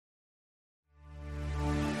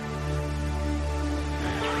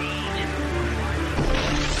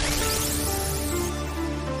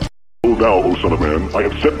thou, O son of man, I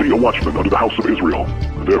have set thee a watchman unto the house of Israel.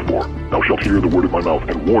 Therefore, thou shalt hear the word of my mouth,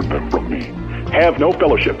 and warn them from me. Have no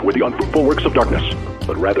fellowship with the unfruitful works of darkness,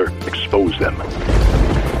 but rather expose them.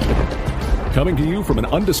 Coming to you from an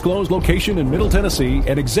undisclosed location in Middle Tennessee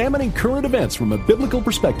and examining current events from a biblical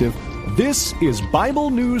perspective, this is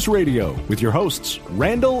Bible News Radio with your hosts,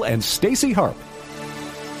 Randall and Stacy Harp.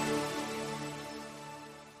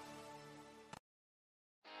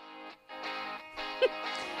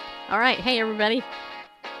 All right. Hey, everybody.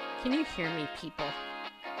 Can you hear me, people?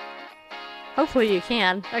 Hopefully you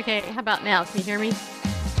can. Okay, how about now? Can you hear me?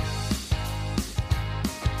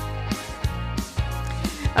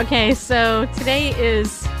 Okay, so today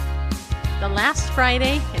is the last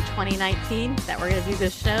Friday in 2019 that we're going to do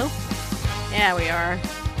this show. Yeah, we are.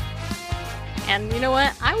 And you know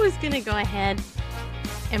what? I was going to go ahead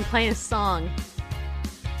and play a song.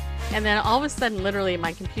 And then all of a sudden, literally,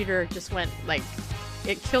 my computer just went, like,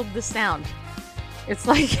 it killed the sound. It's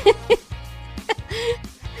like...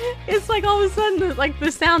 it's like all of a sudden, like,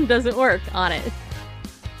 the sound doesn't work on it.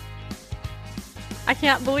 I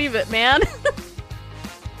can't believe it, man.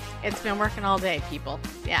 It's been working all day, people.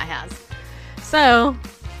 Yeah, it has. So,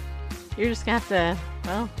 you're just going to have to,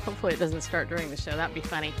 well, hopefully it doesn't start during the show. That'd be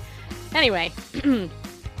funny. Anyway,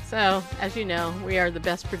 so, as you know, we are the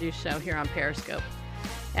best produced show here on Periscope.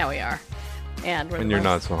 Yeah, we are. And you're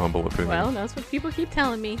not so humble opinion. Well, that's what people keep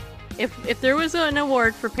telling me. If there was an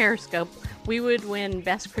award for Periscope, we would win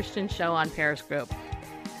Best Christian Show on Periscope.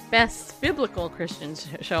 Best Biblical Christian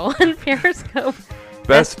Show on Periscope.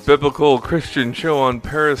 Best Biblical Christian Show on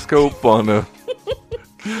Periscope on a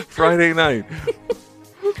Friday night.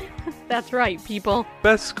 That's right, people.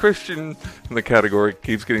 Best Christian, and the category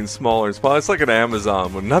keeps getting smaller and smaller. It's like an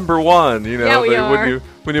Amazon one. Number one, you know. Yeah, we are.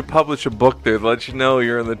 When you publish a book, they let you know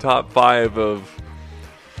you're in the top 5 of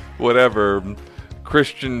whatever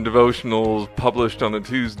Christian devotionals published on a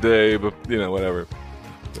Tuesday, but you know, whatever.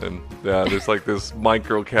 And yeah, there's like this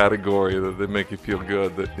micro category that they make you feel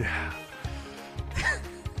good. That yeah.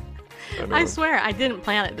 I swear, I didn't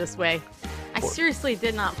plan it this way. I seriously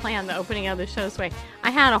did not plan the opening of the show this way.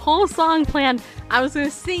 I had a whole song planned. I was going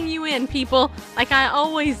to sing you in, people, like I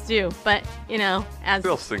always do. But, you know, as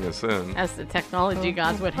they'll sing us in, as the technology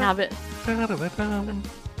gods would have it.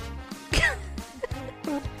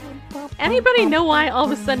 Anybody know why all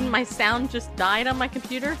of a sudden my sound just died on my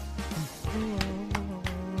computer?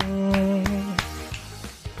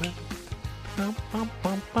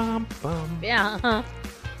 Yeah, uh-huh.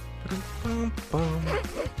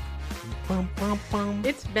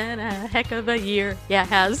 It's been a heck of a year. Yeah, it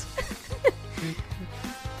has.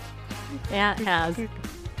 Yeah, it has.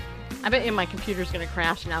 I bet you my computer's going to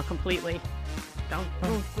crash now completely.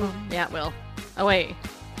 Yeah, it will. Oh, wait.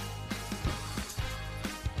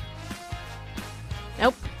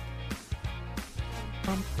 Nope.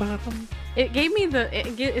 It gave me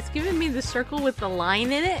it's giving me the circle with the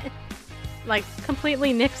line in it. Like,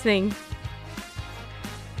 completely nixing.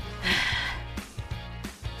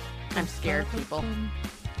 I'm scared, people.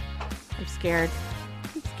 I'm scared.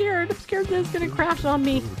 I'm scared that it's going to crash on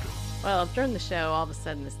me. Well, during the show, all of a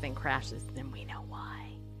sudden this thing crashes, then we know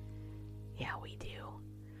why. Yeah, we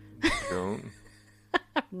do. Don't. I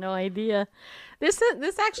have no idea. This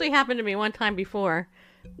actually happened to me one time before.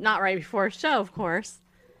 Not right before a show, of course.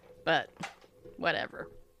 But, whatever.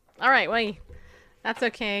 All right, well, that's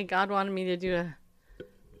okay. God wanted me to do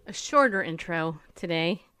a shorter intro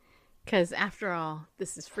today. Because after all,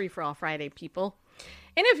 this is Free for All Friday, people.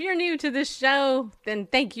 And if you're new to this show, then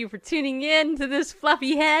thank you for tuning in to this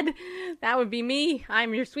fluffy head. That would be me.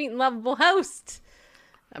 I'm your sweet and lovable host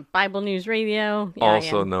of Bible News Radio. Yeah,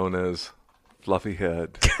 also known as Fluffy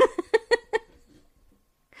Head.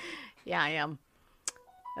 Yeah, I am.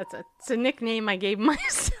 It's a nickname I gave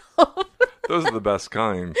myself. Those are the best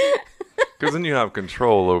kind. Because then you have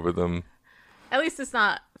control over them. At least it's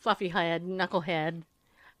not Fluffy Head, Knucklehead.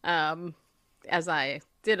 As I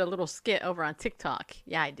did a little skit over on TikTok.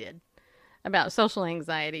 Yeah, I did. About social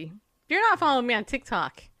anxiety. If you're not following me on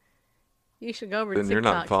TikTok, you should go over to TikTok. Then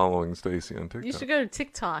you're not following Stacy on TikTok. You should go to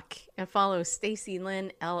TikTok and follow Stacy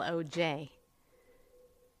Lynn LOJ.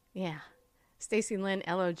 Yeah. Stacy Lynn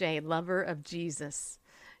LOJ, lover of Jesus.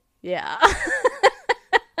 Yeah.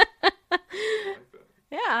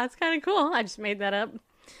 Yeah, it's kind of cool. I just made that up.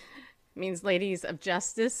 Means ladies of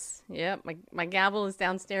justice. Yep, my gavel is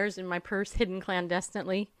downstairs in my purse, hidden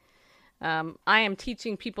clandestinely. I am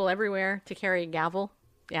teaching people everywhere to carry a gavel.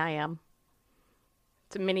 Yeah, I am.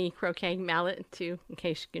 It's a mini croquet mallet, too, in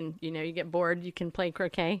case you get bored, you can play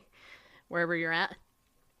croquet wherever you're at.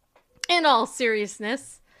 In all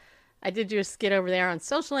seriousness, I did do a skit over there on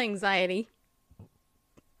social anxiety.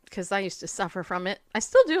 because I used to suffer from it. I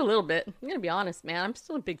still do a little bit. I'm going to be honest, man. I'm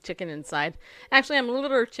still a big chicken inside. Actually, I'm a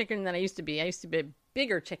littler chicken than I used to be. I used to be a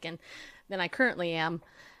bigger chicken than I currently am.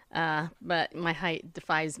 But my height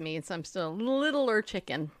defies me, and so I'm still a littler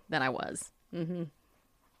chicken than I was. Mm-hmm.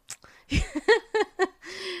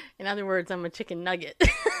 In other words, I'm a chicken nugget.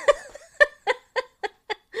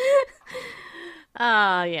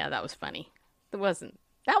 Yeah, that was funny. That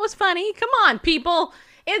was funny. Come on, people.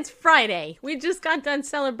 It's Friday. We just got done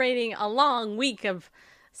celebrating a long week of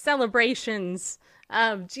celebrations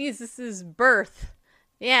of Jesus's birth.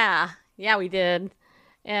 Yeah, we did.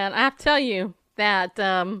 And I have to tell you that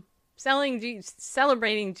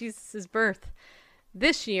celebrating Jesus's birth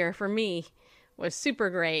this year for me was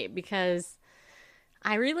super great, because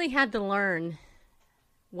I really had to learn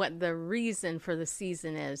what the reason for the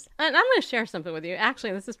season is. And I'm going to share something with you.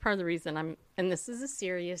 Actually, this is part of the reason and this is a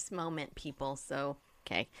serious moment, people. So,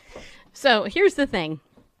 okay. So here's the thing.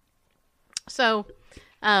 So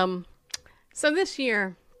this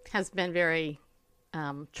year has been very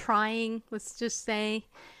trying, let's just say,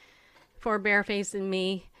 for Bareface and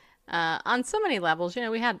me, on so many levels. You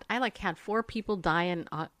know, I had 4 people die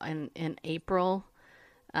in April,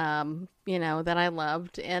 that I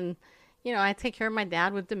loved. And, I take care of my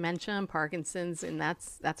dad with dementia and Parkinson's, and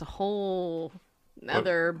that's a whole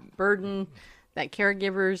other burden that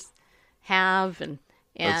caregivers have. And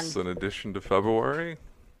that's in addition to February?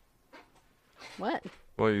 What?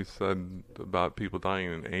 Well, you said about people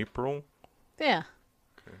dying in April? Yeah.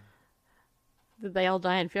 Okay. Did they all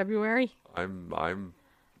die in February? I'm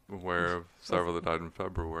aware of several that died in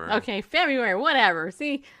February. Okay, February, whatever.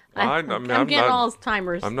 See, I'm getting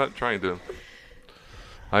Alzheimer's. I'm not trying to.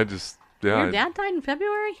 I just, yeah. Your dad died in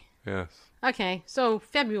February? Yes. Okay, so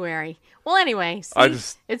February. Well, anyway, see,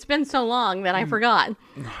 it's been so long that I forgot.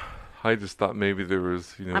 I just thought maybe there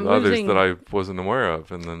was, others that I wasn't aware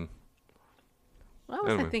of, and then. What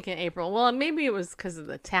was I thinking April? Well, maybe it was because of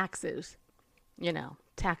the taxes.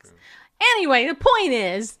 Tax. Okay. Anyway, the point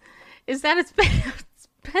is that it's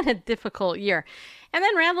been a difficult year. And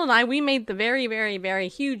then Randall and I, we made the very, very, very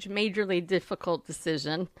huge, majorly difficult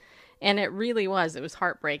decision. And it really was. It was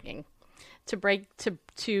heartbreaking to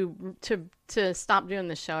stop doing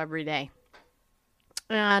this show every day.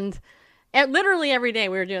 And literally every day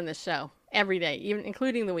we were doing this show. Every day, even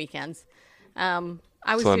including the weekends.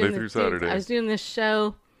 I was Sunday through Saturday. I was doing this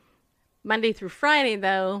show Monday through Friday,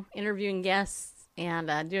 though, interviewing guests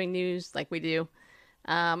and doing news like we do.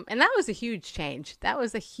 And that was a huge change. That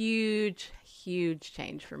was a huge, huge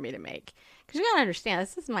change for me to make. Because you got to understand,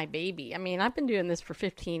 this is my baby. I mean, I've been doing this for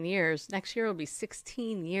 15 years. Next year will be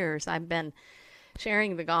 16 years. I've been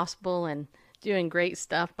sharing the gospel and doing great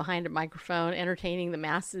stuff behind a microphone, entertaining the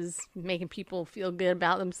masses, making people feel good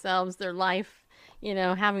about themselves, their life,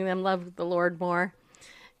 having them love the Lord more,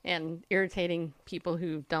 and irritating people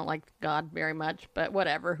who don't like God very much, but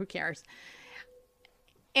whatever, who cares?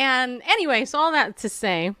 And anyway, so all that to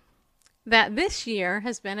say that this year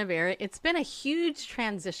has been it's been a huge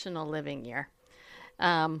transitional living year.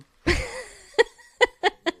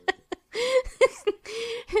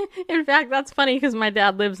 In fact, that's funny because my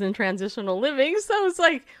dad lives in transitional living, so it's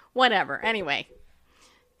like, whatever. Anyway,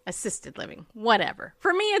 assisted living, whatever.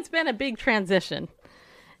 For me, it's been a big transition.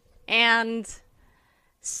 And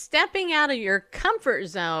stepping out of your comfort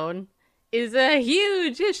zone is a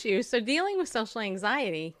huge issue. So dealing with social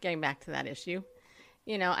anxiety, getting back to that issue,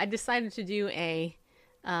 I decided to do a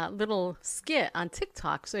little skit on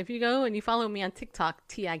TikTok. So if you go and you follow me on TikTok,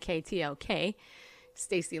 TikTok,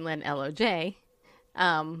 Stacey Lynn LOJ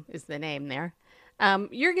is the name there.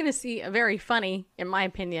 You're going to see a very funny, in my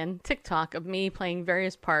opinion, TikTok of me playing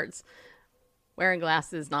various parts, wearing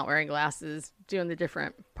glasses, not wearing glasses, doing the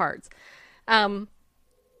different parts.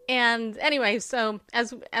 And anyway, so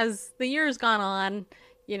as the years gone on,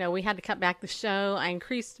 we had to cut back the show. I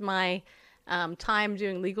increased my time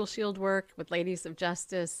doing legal shield work with Ladies of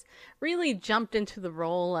Justice, really jumped into the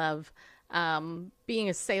role of being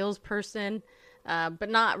a salesperson, but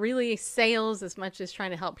not really sales as much as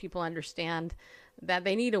trying to help people understand that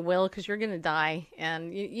they need a will because you're going to die.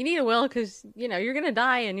 And you need a will because, you're going to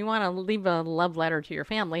die and you want to leave a love letter to your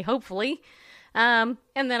family, hopefully. And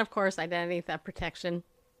then, of course, identity theft protection.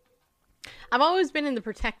 I've always been in the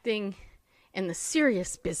protecting and the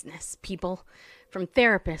serious business, people, from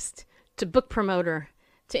therapist to book promoter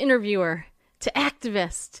to interviewer to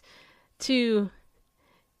activist to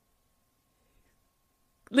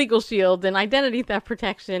legal shield and identity theft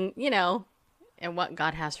protection, and what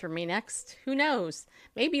God has for me next, who knows?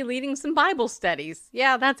 Maybe leading some Bible studies.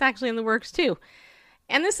 Yeah, that's actually in the works too.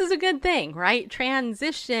 And this is a good thing, right? Change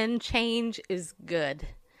is good.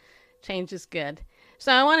 Change is good.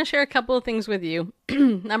 So I want to share a couple of things with you.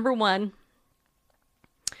 Number one,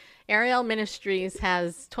 Ariel Ministries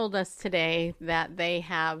has told us today that they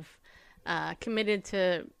have committed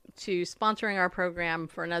to sponsoring our program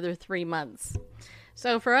for another 3 months.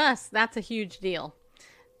 So for us, that's a huge deal.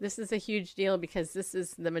 This is a huge deal because this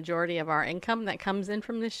is the majority of our income that comes in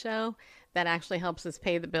from this show that actually helps us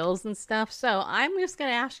pay the bills and stuff. So I'm just going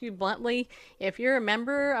to ask you bluntly, if you're a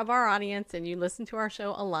member of our audience and you listen to our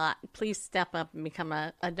show a lot, please step up and become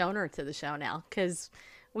a donor to the show now, because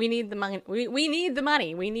we need the money. We need the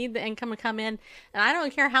money. We need the income to come in. And I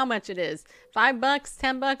don't care how much it is. $5,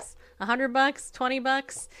 $10, $100,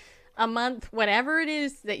 $20 a month, whatever it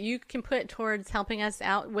is that you can put towards helping us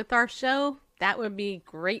out with our show, that would be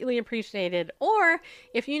greatly appreciated. Or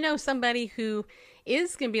if you know somebody who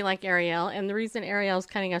is going to be like Ariel, and the reason Ariel is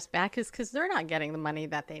cutting us back is because they're not getting the money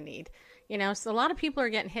that they need. You know, so a lot of people are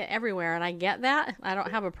getting hit everywhere, and I get that. I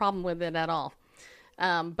don't have a problem with it at all.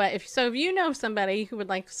 But if you know somebody who would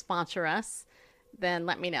like to sponsor us, then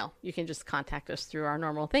let me know. You can just contact us through our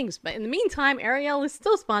normal things. But in the meantime, Ariel is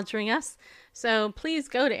still sponsoring us. So please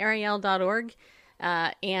go to ariel.org.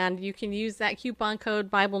 And you can use that coupon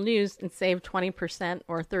code Bible News and save 20%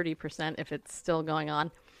 or 30% if it's still going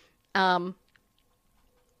on.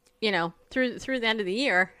 Through the end of the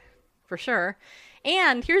year, for sure.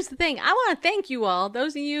 And here's the thing. I want to thank you all,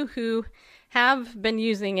 those of you who have been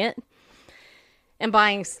using it and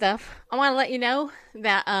buying stuff. I want to let you know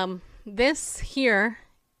that this here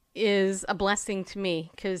is a blessing to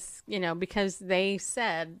me because they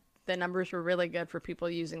said the numbers were really good for people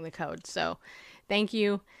using the code. So thank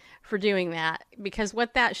you for doing that, because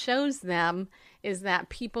what that shows them is that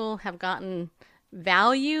people have gotten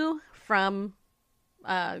value from,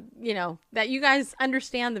 that you guys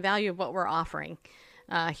understand the value of what we're offering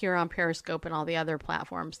here on Periscope and all the other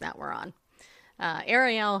platforms that we're on.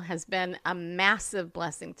 Ariel has been a massive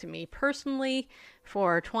blessing to me personally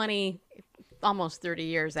for 20, almost 30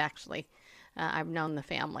 years, actually. I've known the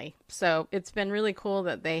family. So it's been really cool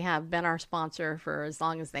that they have been our sponsor for as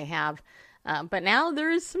long as they have. But now there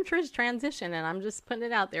is some transition, and I'm just putting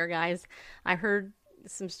it out there, guys. I heard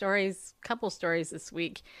some stories, couple stories this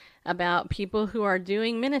week about people who are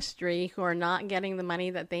doing ministry who are not getting the money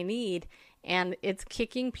that they need, and it's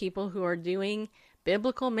kicking people who are doing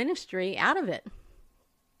biblical ministry out of it.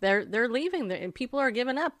 They're leaving, and people are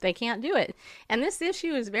giving up. They can't do it. And this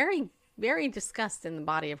issue is very, very discussed in the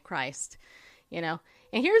body of Christ, And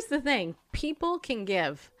here's the thing. People can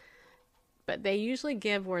give, but they usually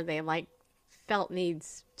give where they felt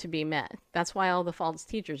needs to be met. That's why all the false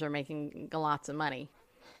teachers are making lots of money,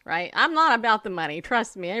 right? I'm not about the money.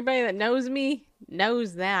 Trust me. Anybody that knows me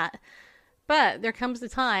knows that. But there comes a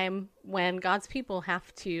time when God's people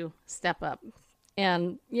have to step up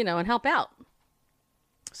and help out.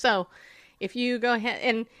 So if you go ahead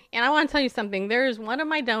and I want to tell you something, there is one of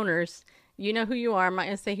my donors, you know who you are. I'm not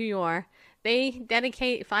going to say who you are. They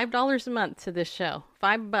dedicate $5 a month to this show,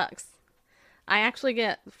 $5. I actually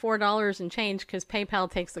get $4 and change because PayPal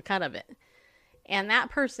takes a cut of it. And that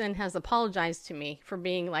person has apologized to me for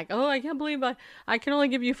being like, oh, I can't believe I can only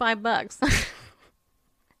give you $5.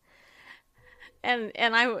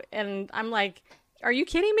 and I'm like, are you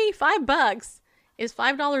kidding me? $5 is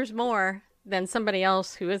 $5 more than somebody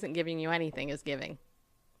else who isn't giving you anything is giving.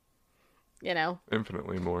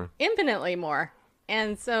 Infinitely more. Infinitely more.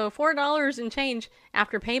 And so $4 and change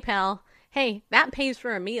after PayPal, hey, that pays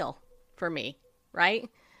for a meal for me, right?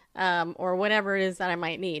 Or whatever it is that I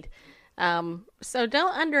might need. So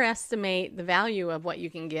don't underestimate the value of what you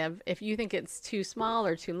can give. If you think it's too small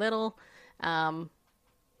or too little, don't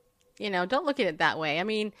look at it that way. I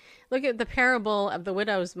mean, look at the parable of the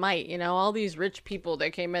widow's mite. All these rich people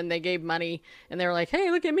that came in, they gave money, and they're like,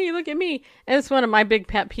 hey, look at me, look at me. And it's one of my big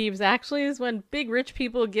pet peeves, actually, is when big rich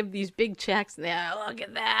people give these big checks, and look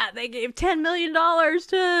at that. They gave $10 million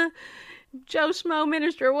to Joe Schmo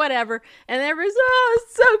minister or whatever. And everybody's, oh,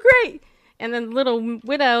 it's so great. And then the little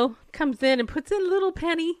widow comes in and puts in a little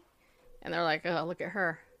penny. And they're like, oh, look at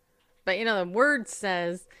her. But, the word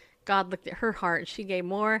says God looked at her heart. She gave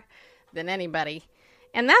more than anybody.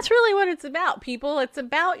 And that's really what it's about, people. It's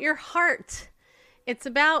about your heart. It's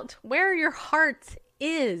about where your heart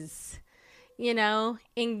is,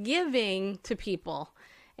 in giving to people.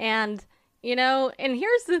 And, and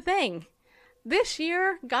here's the thing. This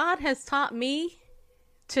year, God has taught me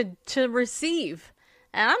to receive.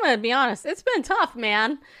 And I'm going to be honest, it's been tough,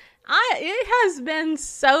 man. It has been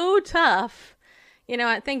so tough.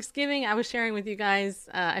 At Thanksgiving, I was sharing with you guys,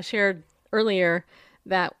 I shared earlier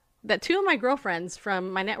that two of my girlfriends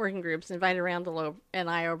from my networking groups invited Randall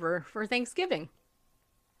and I over for Thanksgiving.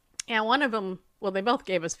 And one of them well, they both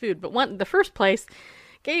gave us food, but the first place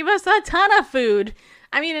gave us a ton of food.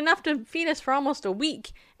 I mean, enough to feed us for almost a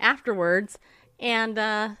week afterwards. And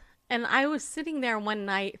I was sitting there one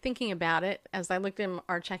night thinking about it as I looked in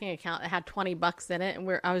our checking account. It had $20 in it,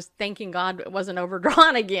 and I was thanking God it wasn't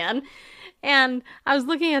overdrawn again. And I was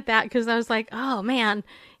looking at that because I was like, oh man,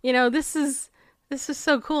 this is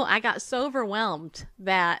so cool. I got so overwhelmed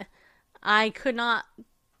that I could not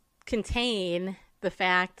contain the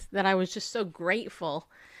fact that I was just so grateful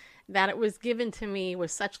that it was given to me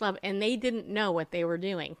with such love, and they didn't know what they were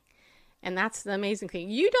doing. And that's the amazing thing.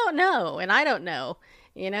 You don't know, and I don't know.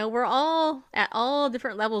 We're all at all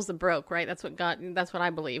different levels of broke, right? That's what I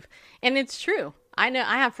believe. And it's true. I know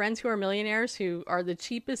I have friends who are millionaires who are the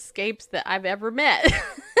cheapest scapes that I've ever met.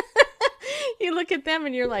 You look at them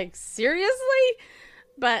and you're like, seriously?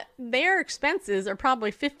 But their expenses are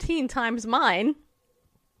probably 15 times mine.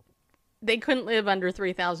 They couldn't live under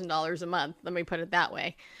 $3,000 a month. Let me put it that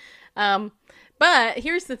way. But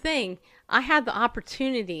here's the thing. I had the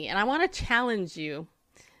opportunity, and I want to challenge you.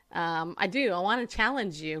 I do. I want to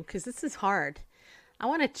challenge you because this is hard. I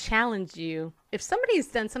want to challenge you. If somebody's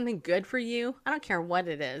done something good for you, I don't care what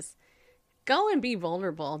it is, go and be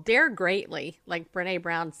vulnerable. Dare greatly, like Brene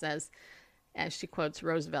Brown says, as she quotes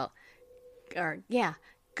Roosevelt.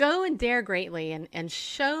 Go and dare greatly and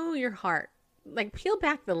show your heart. Like, peel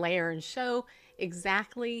back the layer and show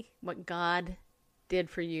exactly what God did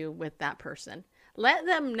for you with that person. Let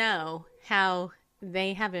them know how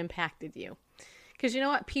they have impacted you. Because you know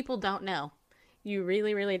what? People don't know. You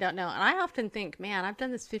really, really don't know. And I often think, man, I've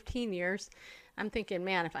done this 15 years. I'm thinking,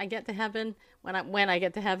 man, if I get to heaven, when I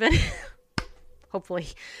get to heaven, hopefully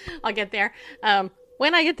I'll get there.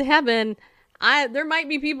 When I get to heaven, there might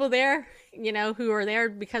be people there, who are there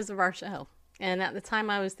because of our show. And at the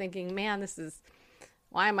time I was thinking, man,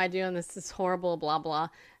 why am I doing this? This is horrible, blah, blah.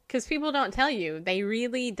 Because people don't tell you. They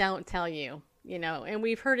really don't tell you, and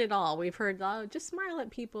we've heard it all. We've heard, oh, just smile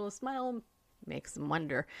at people. Smile makes them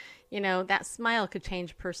wonder. That smile could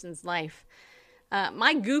change a person's life.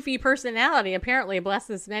 My goofy personality apparently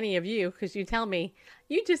blesses many of you because you tell me,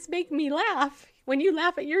 you just make me laugh. When you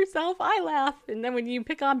laugh at yourself, I laugh. And then when you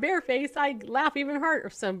pick on Bareface, I laugh even harder.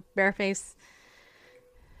 So Bareface,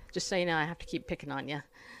 just so you know, I have to keep picking on you.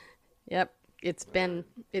 Yep. It's been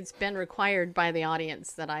required by the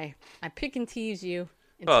audience that I pick and tease you.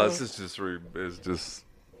 Oh, this is just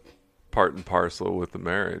part and parcel with the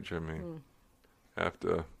marriage. I mean, have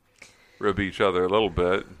to rib each other a little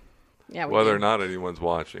bit. Yeah, whether or not anyone's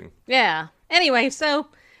watching. Yeah. Anyway, so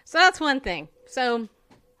that's one thing. So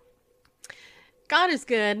God is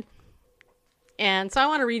good. And so I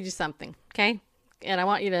want to read you something, okay? And I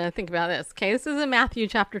want you to think about this. Okay, this is in Matthew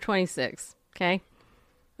chapter 26, okay?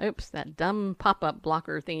 Oops, that dumb pop-up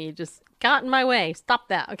blocker thingy just got in my way. Stop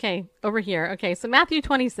that. Okay, over here. Okay, so Matthew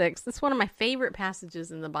 26. This is one of my favorite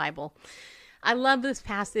passages in the Bible. I love this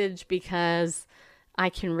passage because I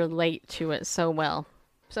can relate to it so well.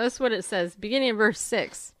 So that's what it says, beginning in verse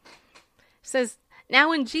 6. It says, now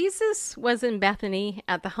when Jesus was in Bethany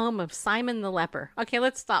at the home of Simon the leper. Okay,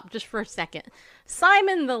 let's stop just for a second.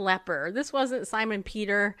 Simon the leper. This wasn't Simon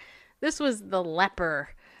Peter. This was the leper,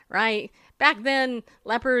 right? Back then,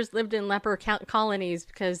 lepers lived in leper colonies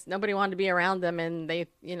because nobody wanted to be around them, and they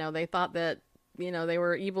thought that, they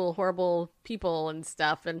were evil, horrible people and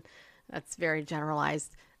stuff, and that's very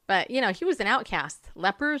generalized. But, he was an outcast.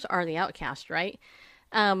 Lepers are the outcast, right?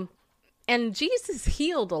 And Jesus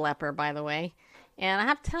healed a leper, by the way. And I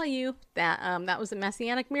have to tell you that that was a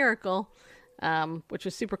messianic miracle, which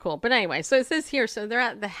was super cool. But anyway, so it says here, so they're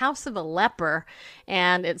at the house of a leper,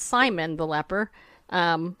 and it's Simon the leper.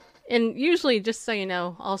 And usually, just so you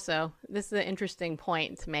know, also, this is an interesting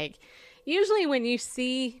point to make. Usually when you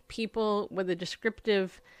see people with a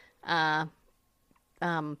descriptive thing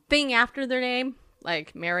after their name,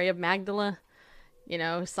 like Mary of Magdala,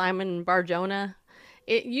 Simon Bar-Jonah,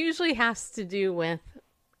 it usually has to do with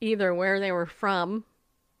either where they were from,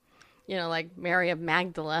 like Mary of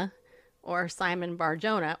Magdala or Simon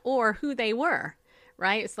Bar-Jonah, or who they were,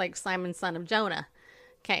 right? It's like Simon, son of Jonah.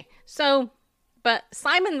 Okay, so, but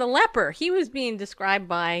Simon the leper, he was being described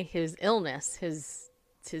by his illness, his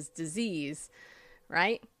disease,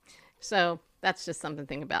 right? So that's just something to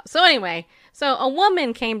think about. So anyway, so a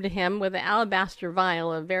woman came to him with an alabaster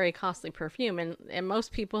vial of very costly perfume, and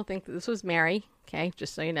most people think that this was Mary, okay,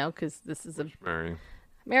 just so you know, because this is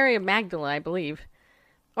Mary of Magdala, I believe.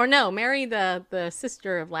 Or no, Mary, the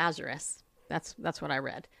sister of Lazarus. That's what I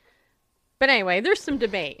read. But anyway, there's some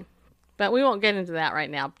debate. But we won't get into that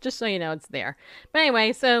right now, just so you know it's there. But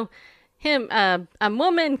anyway, so a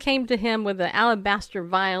woman came to him with an alabaster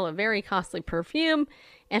vial of very costly perfume,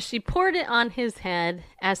 and she poured it on his head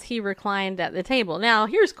as he reclined at the table. Now,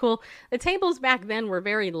 here's cool. The tables back then were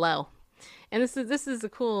very low. And this is a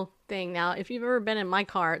cool thing. Now, if you've ever been in my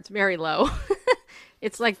car, it's very low.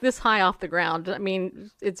 It's like this high off the ground. I mean,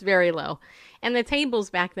 it's very low. And the tables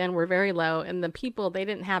back then were very low, and the people, they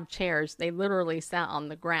didn't have chairs. They literally sat on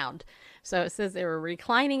the ground. So it says they were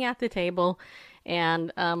reclining at the table,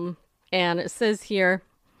 and it says here,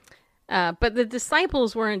 but the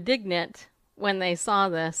disciples were indignant when they saw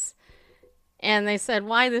this, and they said,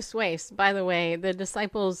 "Why this waste?" By the way, the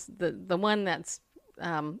disciples, the one that's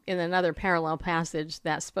in another parallel passage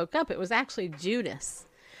that spoke up, it was actually Judas,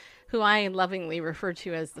 who I lovingly refer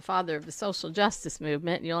to as the father of the social justice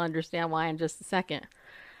movement. You'll understand why in just a second.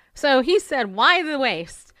 So he said, "Why the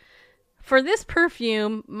waste? For this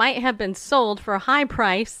perfume might have been sold for a high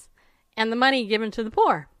price and the money given to the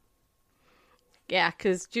poor." Yeah,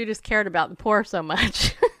 because Judas cared about the poor so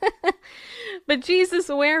much. But Jesus,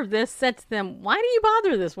 aware of this, said to them, "Why do you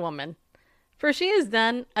bother this woman? For she has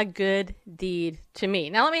done a good deed to me."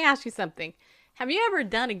 Now let me ask you something. Have you ever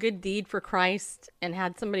done a good deed for Christ and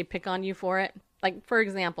had somebody pick on you for it? Like, for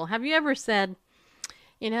example, have you ever said,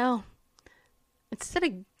 instead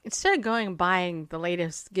of going and buying the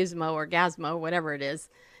latest gizmo or gazmo, whatever it is,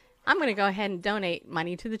 I'm going to go ahead and donate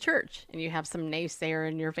money to the church. And you have some naysayer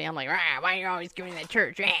in your family, "Why are you always giving to the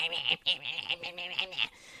church?"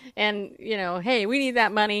 And, hey, we need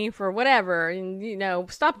that money for whatever.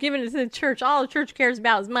 And, stop giving it to the church. All the church cares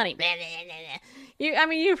about is money.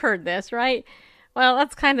 You've heard this, right? Well,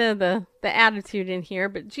 that's kind of the attitude in here.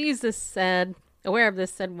 But Jesus said, aware of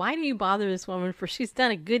this, said, "Why do you bother this woman? For she's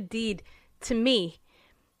done a good deed to me.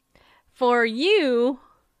 For you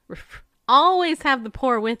always have the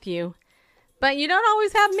poor with you, but you don't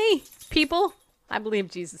always have me, people." I believe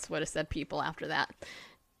Jesus would have said people after that.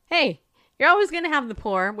 Hey, you're always going to have the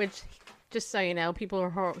poor, which, just so you know, people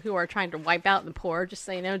who are trying to wipe out the poor, just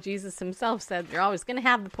so you know, Jesus himself said you're always going to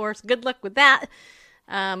have the poor, so good luck with that.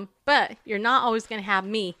 But you're not always going to have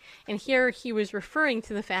me. And here he was referring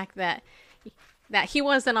to the fact that he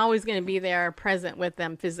wasn't always going to be there present with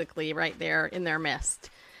them physically right there in their midst.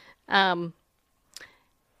 And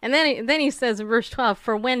then he says in verse 12,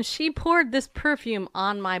 "For when she poured this perfume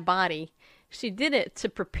on my body, she did it to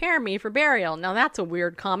prepare me for burial." Now that's a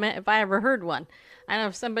weird comment if I ever heard one. I know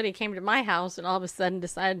if somebody came to my house and all of a sudden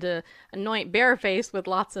decided to anoint Bareface with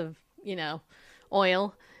lots of,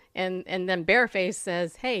 oil, and then Bareface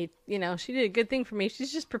says, "Hey, she did a good thing for me.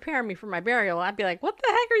 She's just preparing me for my burial." I'd be like, "What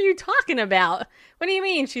the heck are you talking about? What do you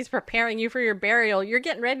mean she's preparing you for your burial? You're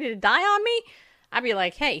getting ready to die on me?" I'd be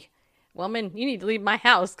like, "Hey, woman, you need to leave my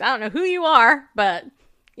house. I don't know who you are," but,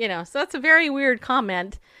 so that's a very weird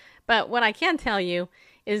comment. But what I can tell you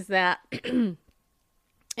is that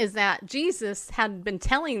Jesus had been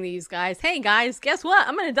telling these guys, "Hey guys, guess what?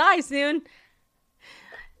 I'm going to die soon.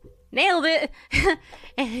 Nailed it.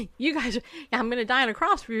 And you guys, I'm going to die on a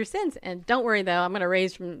cross for your sins. And don't worry though, I'm going to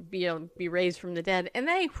be raised from the dead." And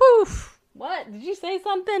they, what? Did you say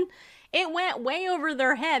something? It went way over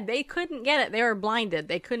their head. They couldn't get it. They were blinded.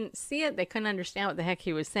 They couldn't see it. They couldn't understand what the heck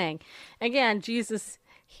he was saying. Again, Jesus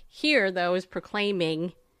here though is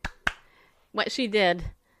proclaiming what she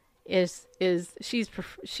did is she's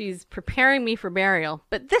preparing me for burial.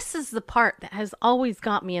 But this is the part that has always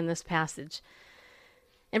got me in this passage.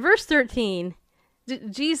 In verse 13,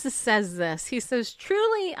 Jesus says this. He says,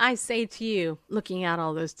 "Truly I say to you," looking at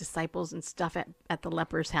all those disciples and stuff at the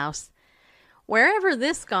leper's house, "wherever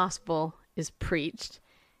this gospel is preached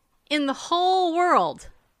in the whole world,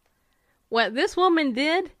 what this woman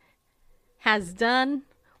has done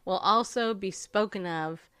will also be spoken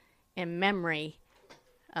of in memory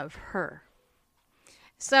of her."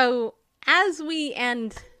 So as we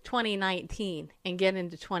end 2019 and get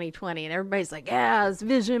into 2020 and everybody's like, "Yeah, it's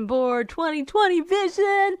vision board, 2020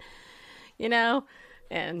 vision,"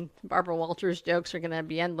 and Barbara Walters jokes are going to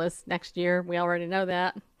be endless next year. We already know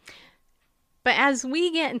that. But as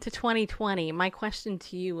we get into 2020, my question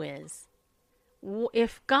to you is,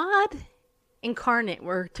 if God incarnate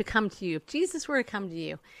were to come to you, if Jesus were to come to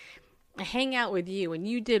you, hang out with you, and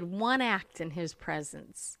you did one act in his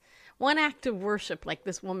presence, one act of worship like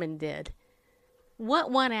this woman did,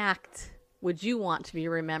 what one act would you want to be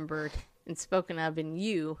remembered and spoken of in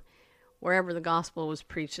you wherever the gospel was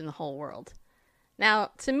preached in the whole world?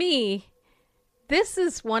 Now, to me, this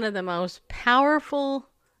is one of the most powerful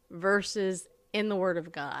verses in the Word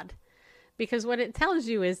of God, because what it tells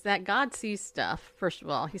you is that God sees stuff. First of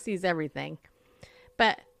all, he sees everything.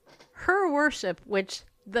 But her worship, which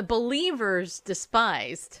the believers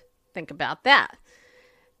despised, think about that.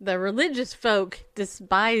 the religious folk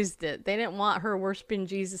despised it. They didn't want her worshiping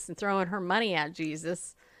Jesus and throwing her money at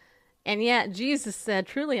Jesus. And yet Jesus said,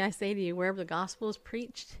 truly I say to you, wherever the gospel is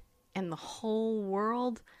preached in the whole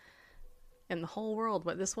world,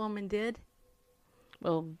 what this woman did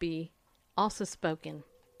will be also spoken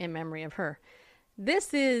in memory of her.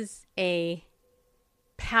 This is a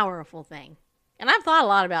powerful thing. And I've thought a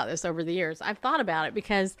lot about this over the years. I've thought about it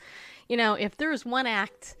because, you know, if there was one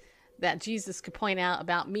act that Jesus could point out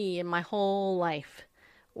about me in my whole life,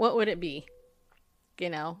 what would it be? You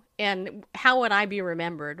know, and how would I be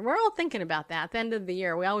remembered? We're all thinking about that at the end of the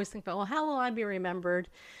year. We always think about, well, how will I be remembered?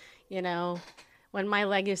 You know, when my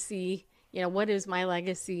legacy, you know, what is my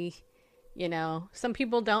legacy? You know, some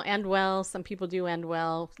people don't end well. Some people do end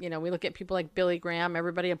well. You know, we look at people like Billy Graham.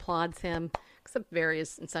 Everybody applauds him, except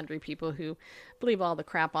various and sundry people who believe all the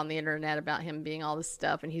crap on the internet about him being all this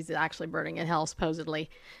stuff, and he's actually burning in hell, supposedly.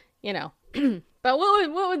 You know, but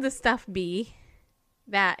what would the stuff be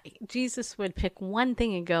that Jesus would pick one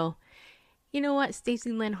thing and go, you know what,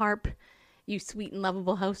 Stacey Lynn Harp, you sweet and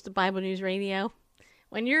lovable host of Bible News Radio,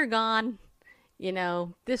 when you're gone, you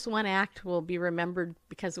know, this one act will be remembered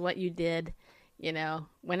because of what you did, you know,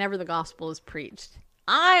 whenever the gospel is preached.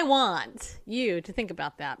 I want you to think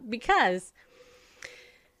about that, because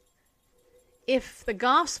if the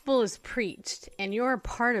gospel is preached and you're a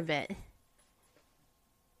part of it,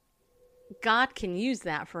 God can use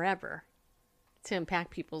that forever to impact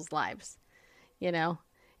people's lives. You know,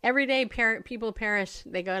 every day people perish,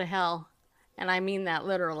 they go to hell. And I mean that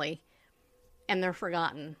literally. And they're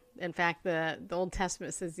forgotten. In fact, the Old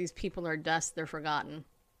Testament says these people are dust, they're forgotten.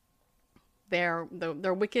 They're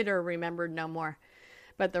wicked or remembered no more.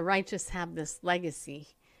 But the righteous have this legacy,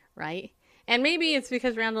 right? And maybe it's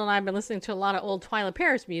because Randall and I have been listening to a lot of old Twyla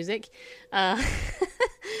Paris music.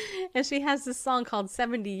 And she has this song called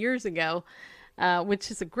 70 Years Ago, which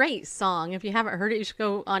is a great song. If you haven't heard it, you should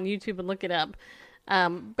go on YouTube and look it up.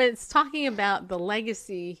 But it's talking about the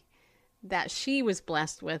legacy that she was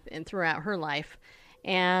blessed with and throughout her life.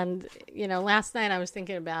 And, you know, last night I was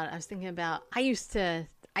thinking about I used to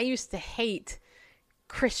hate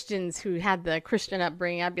Christians who had the Christian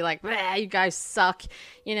upbringing. I'd be like, you guys suck.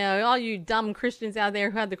 You know, all you dumb Christians out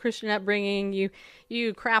there who had the Christian upbringing,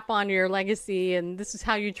 you crap on your legacy, and this is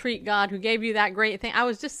how you treat God who gave you that great thing. I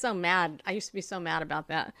was just so mad. I used to be so mad about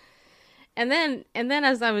that. And then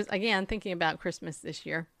as I was, again, thinking about Christmas this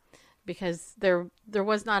year, because there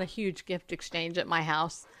was not a huge gift exchange at my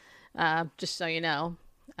house, just so you know.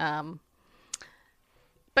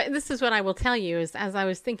 But this is what I will tell you, is as I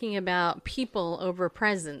was thinking about people over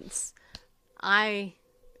presents, I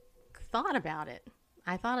thought about it.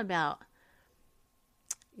 I thought about,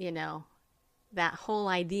 you know, that whole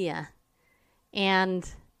idea. And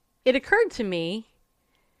it occurred to me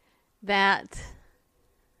that,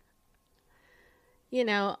 you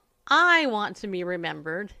know, I want to be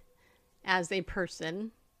remembered as a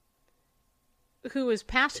person who is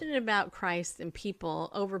passionate about Christ and people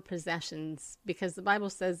over possessions, because the Bible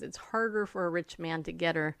says it's harder for a rich man to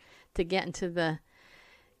get into the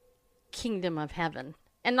kingdom of heaven.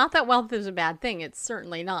 And not that wealth is a bad thing. It's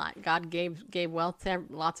certainly not. God gave wealth to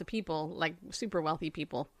lots of people, like super wealthy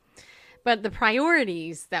people. But the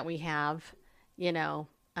priorities that we have, you know,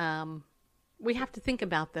 we have to think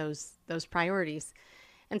about those priorities.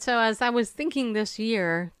 And so as I was thinking this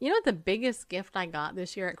year, you know what the biggest gift I got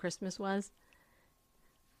this year at Christmas was?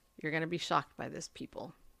 You're going to be shocked by this,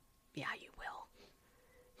 people. Yeah, you will.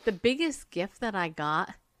 The biggest gift that I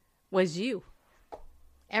got was you.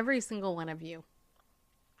 Every single one of you.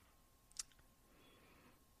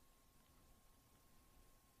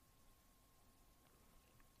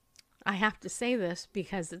 I have to say this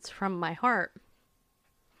because it's from my heart.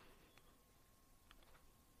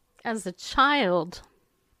 As a child,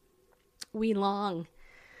 we long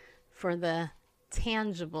for the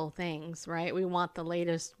tangible things, right? We want the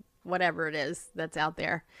latest whatever it is that's out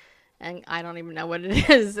there. And I don't even know what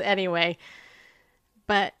it is anyway.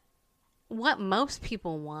 But what most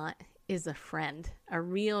people want is a friend, a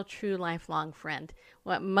real, true, lifelong friend.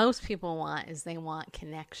 What most people want is they want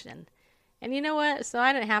connection. And you know what? So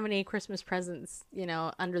I didn't have any Christmas presents, you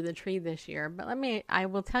know, under the tree this year. But I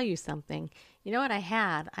will tell you something. You know what I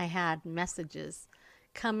had? I had messages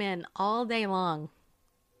come in all day long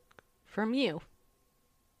from you.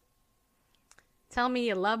 Tell me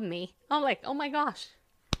you love me. I'm like, oh my gosh,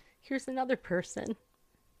 here's another person.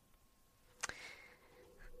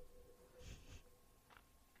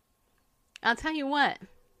 I'll tell you what,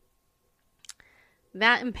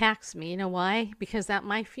 that impacts me. You know why? Because at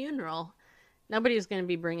my funeral, nobody's going to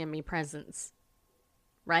be bringing me presents.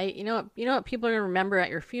 right? You know what people are going to remember at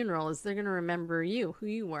your funeral is they're going to remember you, who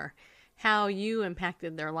you were, how you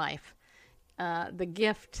impacted their life, the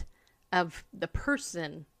gift of the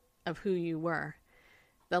person of who you were,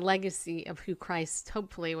 the legacy of who Christ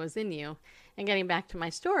hopefully was in you. And getting back to my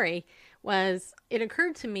story, it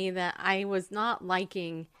occurred to me that I was not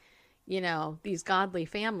liking, these godly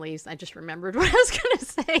families. I just remembered what I was going to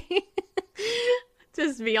say.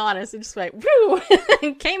 Just to be honest, it just like, whoo,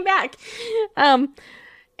 and came back.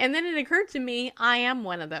 And then it occurred to me, I am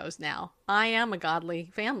one of those now. I am a godly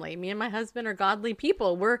family. Me and my husband are godly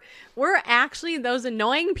people. We're actually those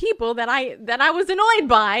annoying people that I was annoyed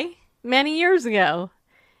by many years ago.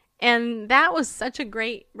 And that was such a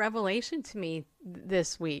great revelation to me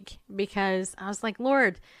this week, because I was like,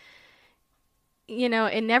 Lord,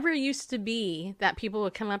 it never used to be that people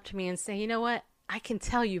would come up to me and say, you know what? I can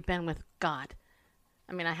tell you've been with God.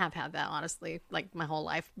 I mean, I have had that, honestly, like my whole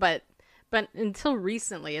life. But until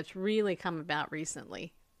recently, it's really come about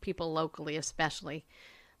recently. People locally, especially,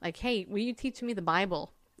 like, hey, will you teach me the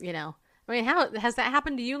Bible? I mean, how has that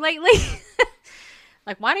happened to you lately?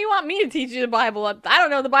 Like, why do you want me to teach you the Bible? I don't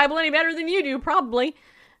know the Bible any better than you do, probably.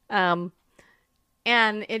 And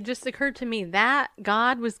it just occurred to me that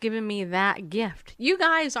God was giving me that gift. You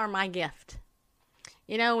guys are my gift.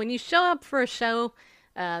 When you show up for a show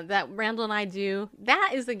that Randall and I do,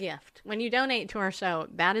 that is a gift. When you donate to our show,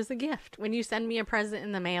 that is a gift. When you send me a present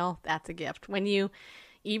in the mail, that's a gift. When you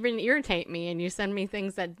even irritate me and you send me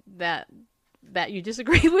things that you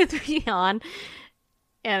disagree with me on,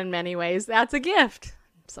 and in many ways, that's a gift.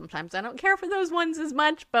 Sometimes I don't care for those ones as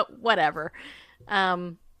much, but whatever.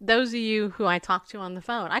 Those of you who I talk to on the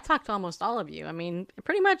phone, I talk to almost all of you. I mean,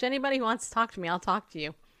 pretty much anybody who wants to talk to me, I'll talk to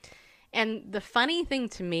you. And the funny thing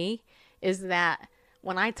to me is that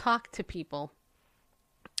when I talk to people,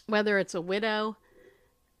 whether it's a widow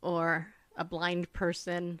or a blind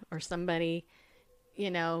person or somebody,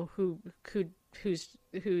 who's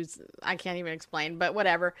I can't even explain, but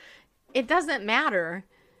whatever, it doesn't matter.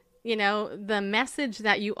 The message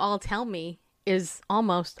that you all tell me is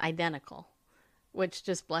almost identical, which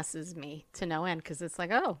just blesses me to no end, because it's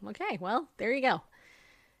like, oh, okay, well, there you go.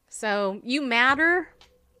 So you matter.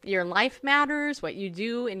 Your life matters. What you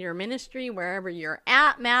do in your ministry, wherever you're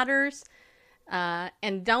at, matters.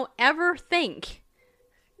 And don't ever think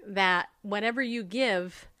that whatever you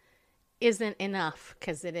give isn't enough,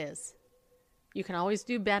 because it is. You can always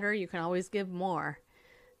do better. You can always give more.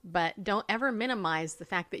 But don't ever minimize the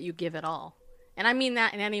fact that you give it all. And I mean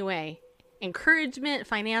that in any way. Encouragement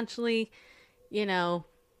financially,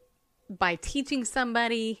 by teaching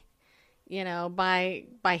somebody,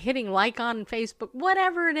 by hitting like on Facebook,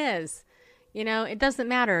 whatever it is, it doesn't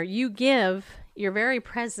matter. You give your very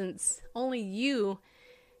presence. Only you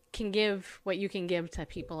can give what you can give to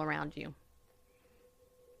people around you.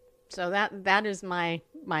 So that is my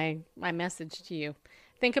message to you.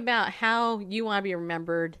 Think about how you want to be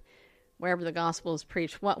remembered wherever the gospel is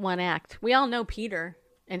preached. What one act? We all know Peter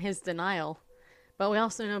and his denial, but we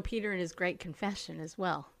also know Peter and his great confession as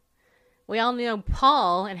well. We all know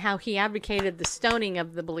Paul and how he advocated the stoning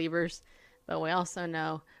of the believers, but we also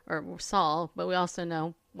know, or Saul, but we also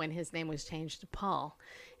know when his name was changed to Paul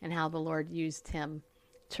and how the Lord used him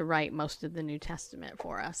to write most of the New Testament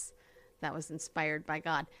for us. That was inspired by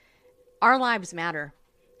God. Our lives matter.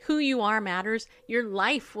 Who you are matters. Your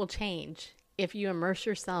life will change if you immerse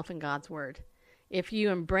yourself in God's word. If you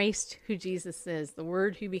embraced who Jesus is, the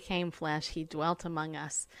Word who became flesh, He dwelt among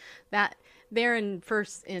us. That there in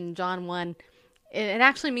John 1, it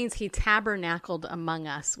actually means He tabernacled among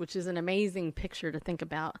us, which is an amazing picture to think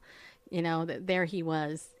about. That there He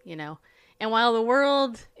was. And while the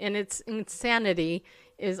world in its insanity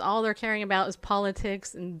is all they're caring about is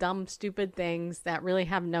politics and dumb, stupid things that really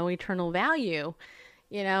have no eternal value,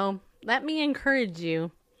 let me encourage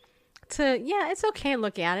you to, it's okay to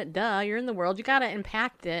look at it. Duh, you're in the world. You got to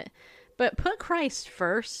impact it. But put Christ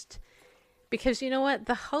first, because you know what?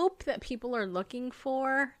 The hope that people are looking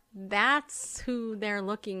for, that's who they're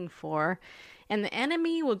looking for. And the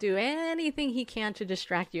enemy will do anything he can to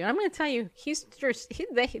distract you. And I'm going to tell you,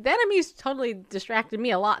 the enemy's totally distracted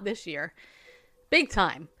me a lot this year. Big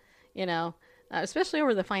time, especially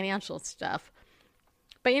over the financial stuff.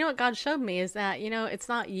 But what God showed me is that, it's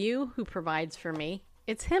not you who provides for me.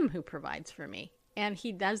 It's Him who provides for me. And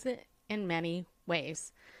He does it in many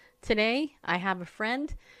ways. Today, I have a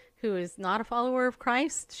friend who is not a follower of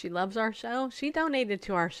Christ. She loves our show. She donated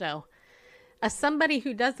to our show. As somebody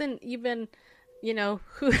who doesn't even,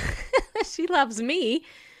 who she loves me,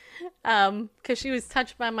 because she was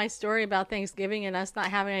touched by my story about Thanksgiving and us not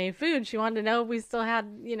having any food. She wanted to know if we still had,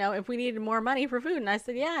 if we needed more money for food. And I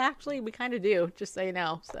said, yeah, actually, we kind of do, just so you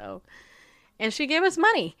know. So, and she gave us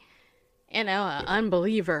money, an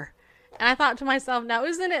unbeliever. And I thought to myself, now,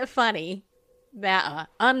 isn't it funny that an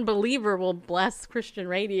unbeliever will bless Christian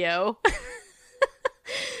radio,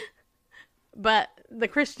 but the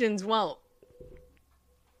Christians won't?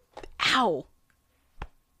 Ow.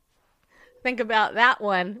 Think about that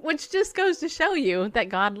one, which just goes to show you that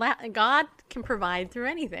God can provide through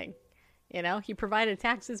anything. He provided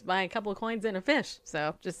taxes by a couple of coins and a fish.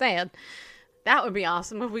 So just saying, that would be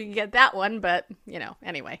awesome if we could get that one. But,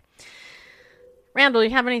 anyway. Randall, you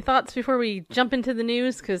have any thoughts before we jump into the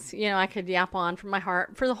news? Because, I could yap on from my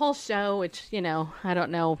heart for the whole show, which, I don't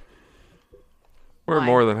know. We're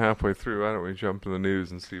more than halfway through. Why don't we jump to the news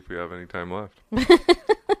and see if we have any time left?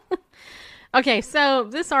 Okay, so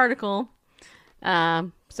this article...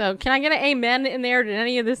 so can I get an amen in there? Did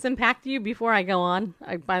any of this impact you before I go on?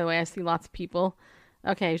 By the way, I see lots of people.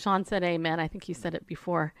 Okay, Sean said amen. I think he said it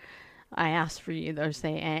before I asked for you to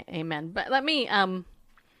say amen. But let me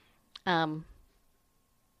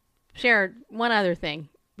share one other thing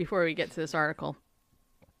before we get to this article.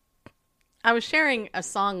 I was sharing a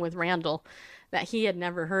song with Randall that he had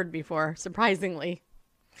never heard before, surprisingly.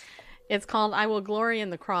 It's called I Will Glory in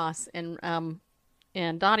the Cross, and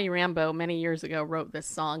Dottie Rambo many years ago wrote this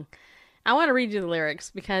song. I want to read you the lyrics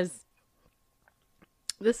because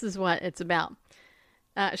this is what it's about.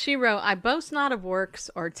 She wrote, I boast not of works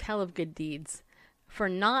or tell of good deeds, for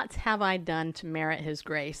naught have I done to merit his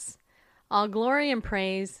grace. All glory and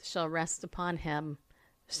praise shall rest upon him,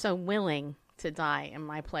 so willing to die in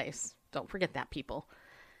my place. Don't forget that, people.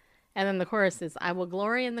 And then the chorus is, I will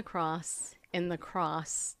glory in the cross,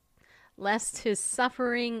 lest his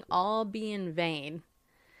suffering all be in vain.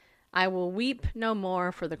 I will weep no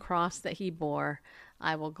more for the cross that he bore.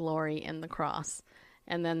 I will glory in the cross.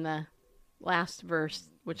 And then the last verse,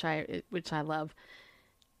 which I love,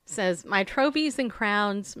 says, my trophies and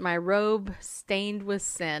crowns, my robe stained with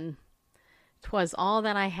sin, 'twas all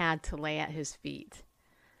that I had to lay at his feet.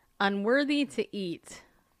 Unworthy to eat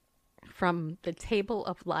from the table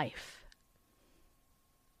of life.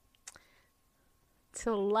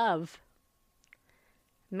 To love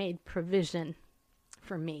made provision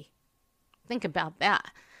for me. Think about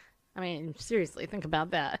that. I mean, seriously, think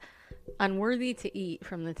about that. Unworthy to eat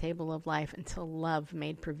from the table of life until love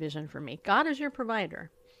made provision for me. God is your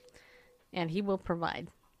provider, and he will provide.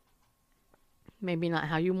 Maybe not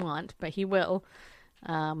how you want, but he will.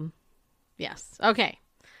 Yes. Okay.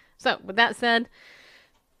 So, with that said,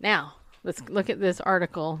 now, let's look at this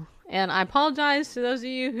article. And I apologize to those of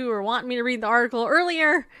you who were wanting me to read the article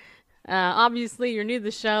earlier. Obviously, you're new to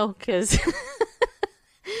the show because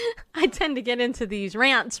I tend to get into these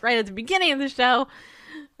rants right at the beginning of the show.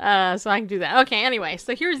 So I can do that. Okay, anyway,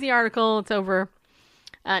 so here's the article. It's over.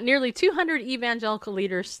 Nearly 200 evangelical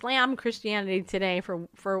leaders slam Christianity Today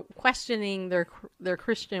for questioning their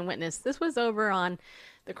Christian witness. This was over on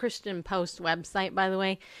the Christian Post website, by the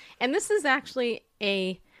way. And this is actually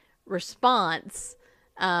a response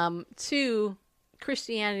to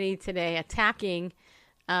Christianity Today attacking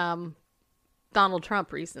Donald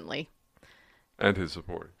Trump recently. And his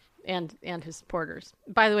supporters. And his supporters.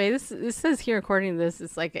 By the way, this says here, according to this,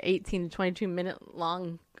 it's like an 18 to 22 minute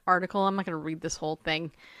long article. I'm not going to read this whole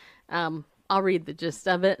thing. I'll read the gist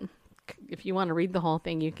of it. If you want to read the whole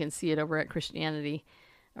thing, you can see it over at Christianity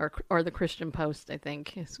or the Christian Post, I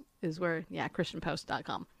think is where,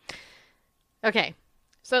 christianpost.com. Okay.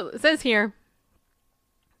 So it says here,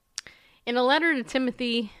 in a letter to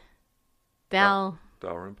Timothy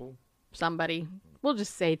Dalrymple? Somebody. We'll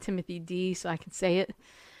just say Timothy D so I can say it.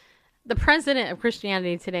 The president of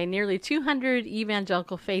Christianity Today, nearly 200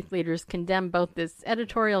 evangelical faith leaders condemn both this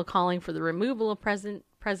editorial calling for the removal of President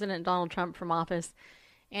Donald Trump from office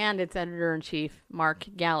and its editor-in-chief, Mark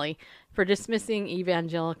Galli, for dismissing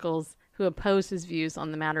evangelicals who oppose his views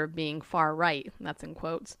on the matter of being far-right. That's in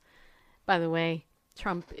quotes. By the way,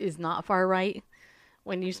 Trump is not far-right.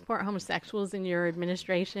 When you support homosexuals in your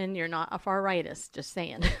administration, you're not a far-rightist, just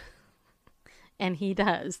saying. And he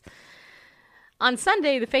does. On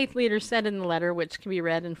Sunday, the faith leaders said in the letter, which can be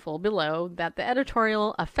read in full below, that the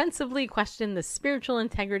editorial offensively questioned the spiritual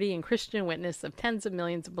integrity and Christian witness of tens of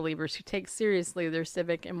millions of believers who take seriously their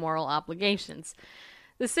civic and moral obligations.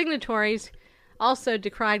 The signatories also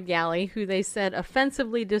decried Galli, who they said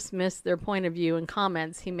offensively dismissed their point of view in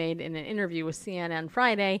comments he made in an interview with CNN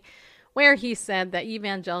Friday, where he said that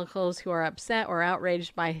evangelicals who are upset or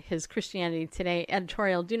outraged by his Christianity Today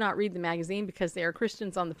editorial do not read the magazine because they are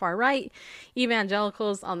Christians on the far right,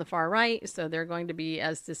 evangelicals on the far right, so they're going to be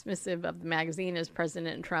as dismissive of the magazine as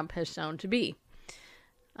President Trump has shown to be.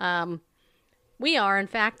 We are, in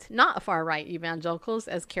fact, not far-right evangelicals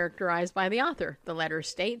as characterized by the author, the letter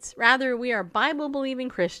states. Rather, we are Bible-believing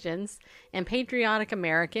Christians and patriotic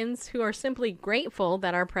Americans who are simply grateful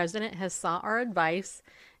that our president has sought our advice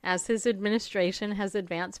as his administration has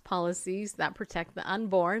advanced policies that protect the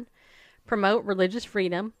unborn, promote religious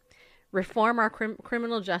freedom, reform our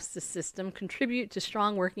criminal justice system, contribute to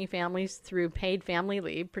strong working families through paid family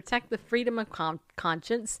leave, protect the freedom of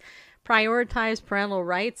conscience, prioritize parental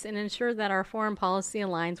rights, and ensure that our foreign policy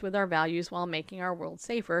aligns with our values while making our world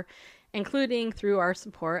safer, including through our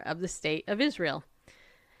support of the State of Israel.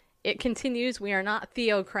 It continues, we are not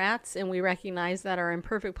theocrats, and we recognize that our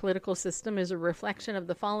imperfect political system is a reflection of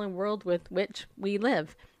the fallen world with which we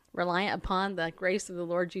live, reliant upon the grace of the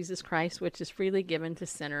Lord Jesus Christ, which is freely given to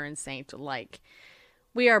sinner and saint alike.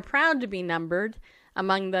 We are proud to be numbered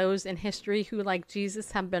among those in history who, like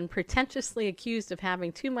Jesus, have been pretentiously accused of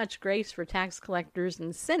having too much grace for tax collectors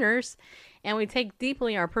and sinners, and we take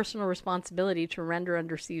deeply our personal responsibility to render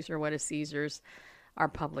unto Caesar what is Caesar's, our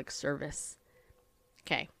public service.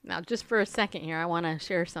 Okay, now just for a second here, I want to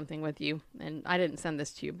share something with you, and I didn't send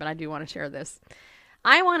this to you, but I do want to share this.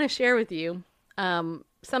 I want to share with you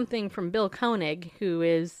something from Bill Koenig, who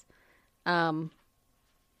is,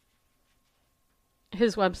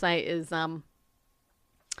 his website is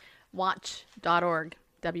watch.org,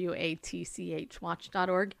 W-A-T-C-H,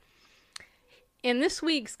 watch.org. In this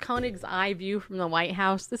week's Koenig's Eye View from the White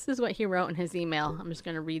House, this is what he wrote in his email. I'm just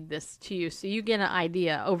going to read this to you so you get an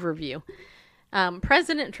idea, overview.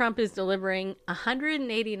 President Trump is delivering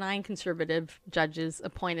 189 conservative judges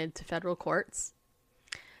appointed to federal courts,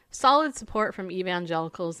 solid support from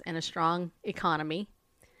evangelicals, and a strong economy.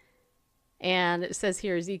 And it says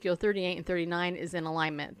here Ezekiel 38 and 39 is in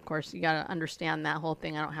alignment. Of course, you got to understand that whole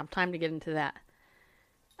thing. I don't have time to get into that.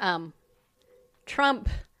 Trump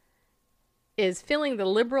is filling the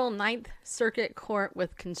liberal Ninth Circuit Court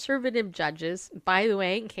with conservative judges. By the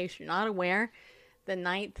way, in case you're not aware, the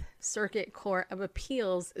Ninth Circuit Court of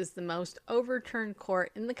Appeals is the most overturned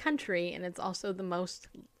court in the country, and it's also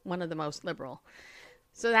one of the most liberal.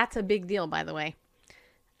 So that's a big deal, by the way.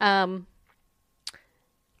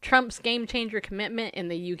 Trump's game-changer commitment in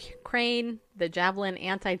the Ukraine, the Javelin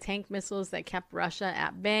anti-tank missiles that kept Russia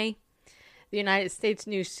at bay, the United States'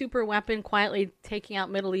 new super weapon quietly taking out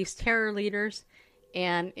Middle East terror leaders,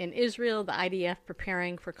 and in Israel, the IDF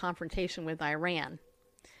preparing for confrontation with Iran.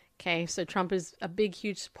 Okay, so Trump is a big,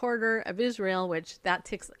 huge supporter of Israel, which that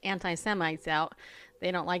ticks anti-Semites out.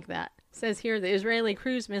 They don't like that. It says here, the Israeli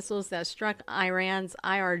cruise missiles that struck Iran's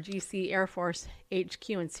IRGC Air Force HQ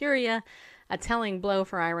in Syria, a telling blow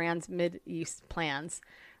for Iran's Mid-East plans.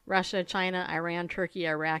 Russia, China, Iran, Turkey,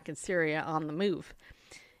 Iraq, and Syria on the move.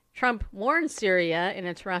 Trump warned Syria and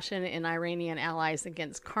its Russian and Iranian allies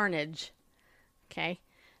against carnage. Okay.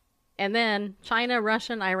 And then China,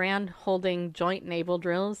 Russia, and Iran holding joint naval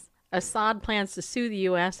drills. Assad plans to sue the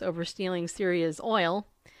U.S. over stealing Syria's oil.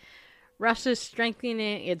 Russia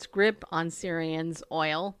strengthening its grip on Syrians'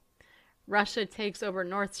 oil. Russia takes over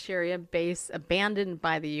North Syria base abandoned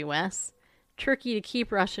by the U.S. Turkey to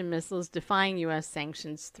keep Russian missiles defying U.S.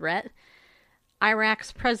 sanctions threat.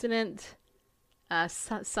 Iraq's President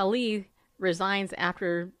Salih resigns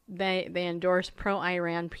after they endorse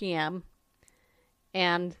pro-Iran PM.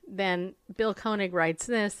 And then Bill Koenig writes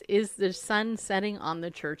this, is the sun setting on the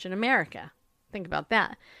church in America? Think about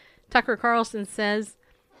that. Tucker Carlson says,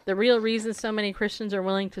 the real reason so many Christians are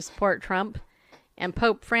willing to support Trump, and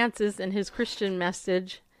Pope Francis in his Christmas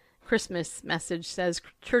message says,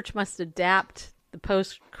 church must adapt the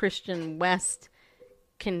post-Christian West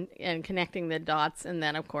and connecting the dots. And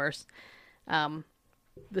then, of course,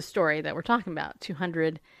 the story that we're talking about,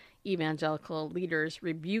 200 evangelical leaders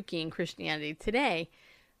rebuking Christianity Today.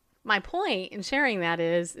 My point in sharing that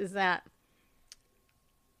is that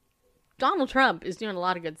Donald Trump is doing a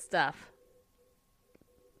lot of good stuff.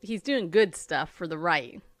 He's doing good stuff for the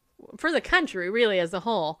right, for the country really as a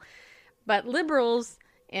whole. But liberals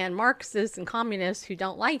and Marxists and communists who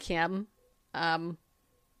don't like him, they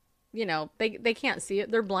can't see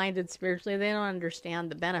it. They're blinded spiritually. They don't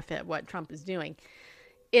understand the benefit of what Trump is doing.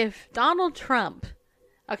 If Donald Trump,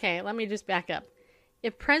 okay, let me just back up.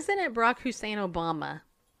 If President Barack Hussein Obama,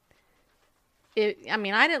 I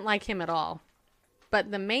didn't like him at all. But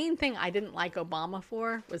the main thing I didn't like Obama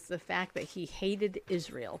for was the fact that he hated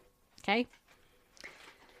Israel. Okay?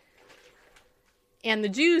 And the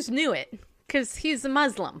Jews knew it because he's a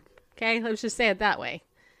Muslim. Okay, let's just say it that way.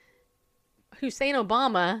 Hussein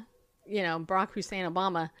Obama, Barack Hussein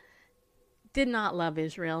Obama, did not love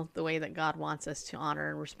Israel the way that God wants us to honor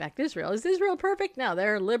and respect Israel. Is Israel perfect? No,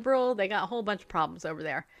 they're liberal. They got a whole bunch of problems over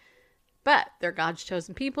there. But they're God's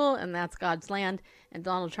chosen people, and that's God's land. And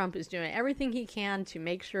Donald Trump is doing everything he can to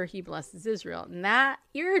make sure he blesses Israel. And that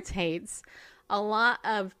irritates a lot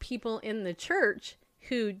of people in the church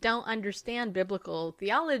who don't understand biblical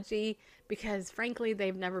theology because, frankly,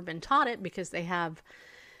 they've never been taught it because they have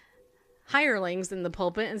hirelings in the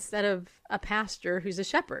pulpit instead of a pastor who's a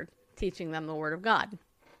shepherd teaching them the word of God.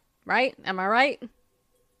 Right? Am I right?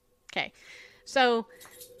 Okay. So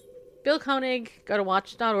Bill Koenig, go to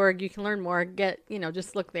watch.org. You can learn more.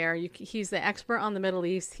 Just look there. He's the expert on the Middle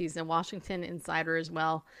East. He's a Washington insider as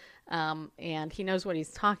well. And he knows what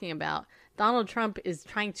he's talking about. Donald Trump is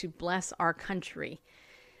trying to bless our country.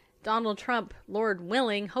 Donald Trump, Lord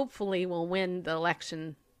willing, hopefully will win the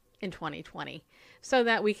election in 2020 so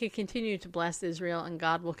that we can continue to bless Israel and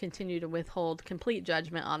God will continue to withhold complete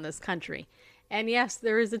judgment on this country. And yes,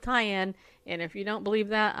 there is a tie-in. And if you don't believe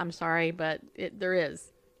that, I'm sorry, but there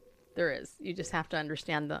is. There is. You just have to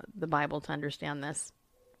understand the Bible to understand this.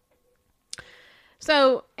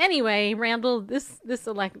 So anyway, Randall, this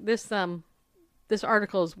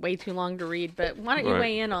article is way too long to read, but why don't you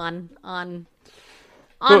weigh in on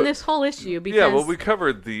this whole issue? Because we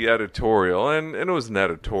covered the editorial, and it was an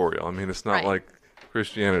editorial. I mean, it's not like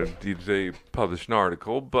Christianity Today published an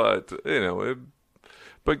article, but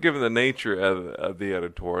but given the nature of the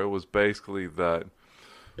editorial, was basically that.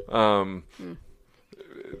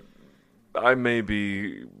 I may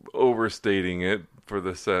be overstating it for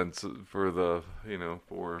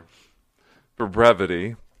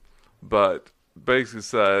brevity, but basically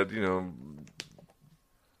said,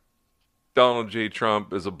 Donald J.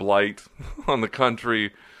 Trump is a blight on the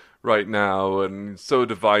country right now and so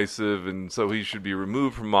divisive, and so he should be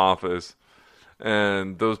removed from office.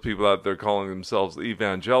 And those people out there calling themselves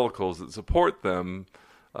evangelicals that support them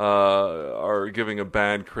are giving a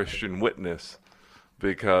bad Christian witness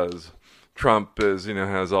because Trump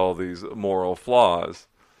has all these moral flaws.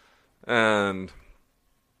 And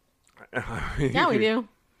yeah, we do.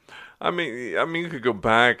 I mean, you could go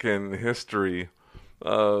back in history.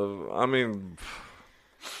 I mean,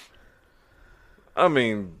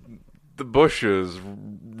 the Bushes,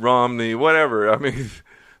 Romney, whatever. I mean,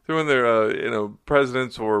 when they're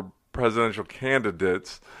presidents or presidential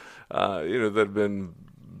candidates, that have been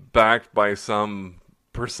backed by some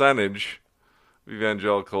percentage of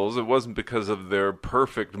evangelicals. It wasn't because of their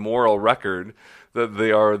perfect moral record that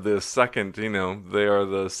they are the second. They are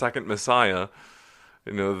the second Messiah.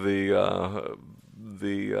 The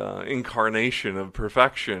incarnation of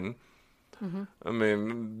perfection. Mm-hmm. I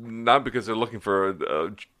mean, not because they're looking for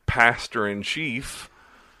a pastor in chief.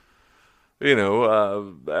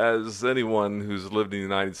 As anyone who's lived in the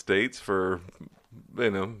United States for,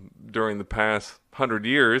 during the past 100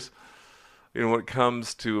 years, when it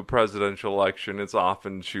comes to a presidential election, it's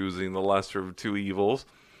often choosing the lesser of two evils,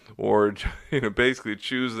 or, basically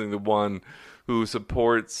choosing the one who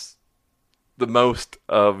supports the most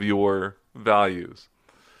of your values.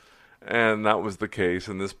 And that was the case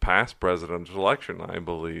in this past presidential election, I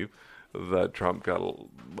believe, that Trump got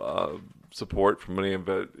support from many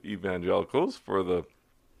evangelicals for the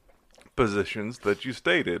positions that you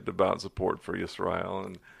stated about support for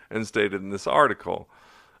Israel and stated in this article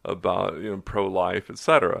about pro-life,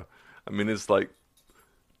 etc. I mean, it's like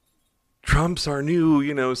Trump's our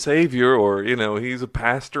new savior, or he's a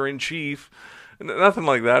pastor in chief, and nothing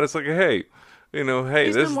like that. It's like, hey, he's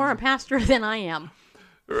no more a pastor than I am.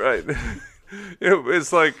 Right.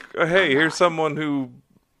 It's like, hey, here's someone who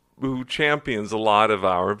champions a lot of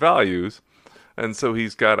our values, and so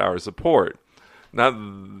he's got our support. Not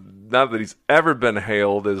that he's ever been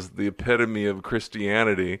hailed as the epitome of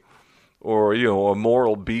Christianity or, a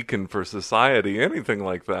moral beacon for society, anything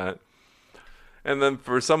like that. And then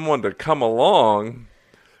for someone to come along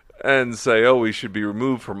and say, oh, he should be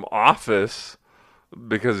removed from office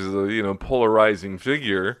because he's a polarizing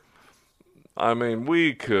figure. I mean,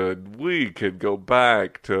 we could go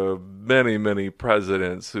back to many, many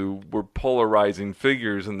presidents who were polarizing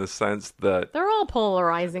figures in the sense that they're all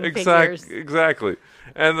polarizing figures. Exactly.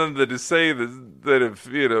 And then to say that if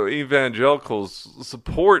evangelicals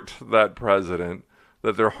support that president,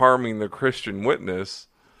 that they're harming the Christian witness.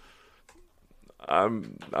 I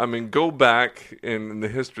mean, go back in the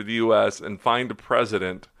history of the U.S. and find a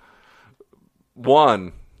president,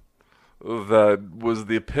 one, that was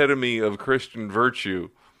the epitome of Christian virtue,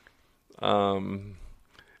 and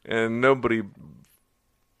nobody,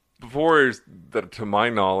 before that, to my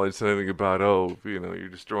knowledge, anything about, you're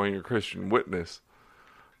destroying your Christian witness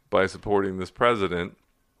by supporting this president.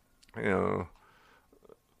 I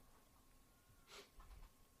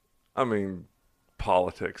mean,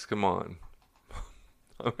 politics, come on.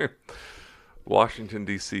 I mean, Washington,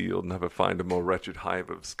 D.C., you'll never find a more wretched hive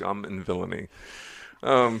of scum and villainy.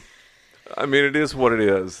 I mean, it is what it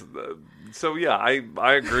is. So, yeah,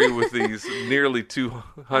 I agree with these nearly 200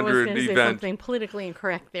 I was going to say events. something politically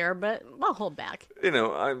incorrect there, but I'll hold back.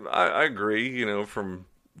 I agree, from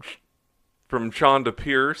Chonda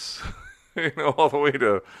Pierce, all the way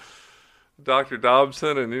to Dr.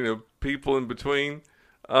 Dobson and, people in between.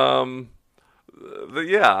 That's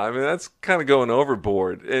kind of going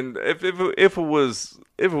overboard. And if it was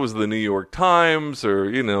the New York Times or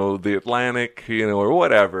the Atlantic, or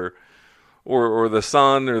whatever, or the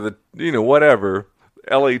Sun or the whatever,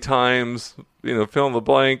 L.A. Times, fill in the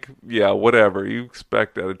blank, whatever, you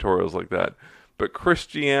expect editorials like that. But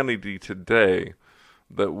Christianity Today,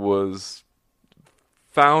 that was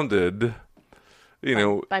founded,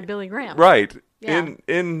 by Billy Graham, right? Yeah.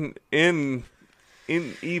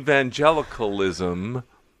 In evangelicalism,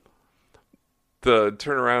 to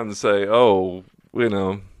turn around and say,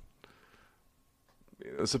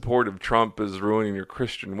 support of Trump is ruining your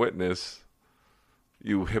Christian witness,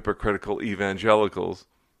 you hypocritical evangelicals.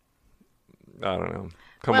 I don't know.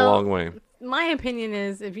 Come a long way. My opinion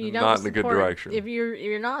is, if you don't not in a good direction. If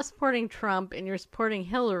you're not supporting Trump and you're supporting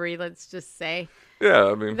Hillary, let's just say,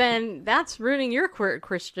 then that's ruining your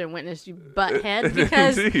Christian witness, you butthead.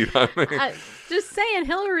 Because indeed, just saying,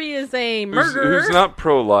 Hillary is a murderer. Who's not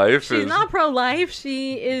pro-life. She's not pro-life.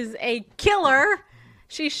 She is a killer.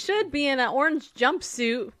 She should be in an orange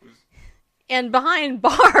jumpsuit and behind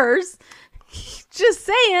bars. Just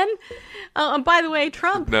saying. And by the way,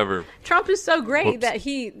 Trump is so great that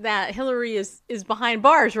Hillary is behind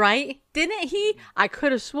bars, right? Didn't he? I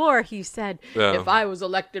could have swore he said, if I was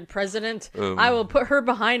elected president, I will put her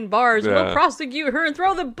behind bars. Yeah. We'll prosecute her and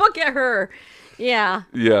throw the book at her. Yeah.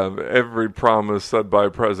 Yeah, every promise said by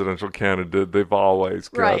a presidential candidate, they've always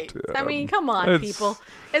kept. Right. I mean, come on, people.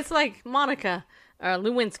 It's like Monica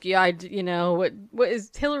Lewinsky. What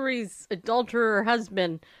is Hillary's adulterer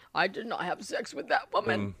husband? I did not have sex with that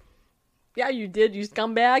woman. Yeah, you did, you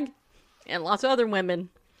scumbag. And lots of other women.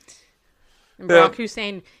 And Barack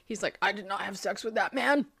Hussein, he's like, I did not have sex with that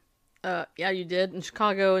man. Yeah, you did. In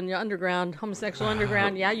Chicago, in the underground, homosexual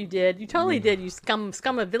underground, yeah, you did. You totally did, you scum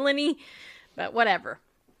of villainy. But whatever.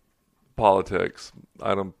 Politics.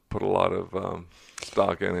 I don't put a lot of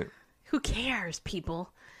stock in it. Who cares,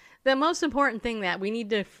 people? The most important thing that we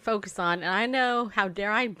need to focus on, and I know, how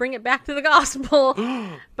dare I bring it back to the gospel,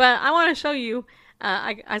 but I want to show you,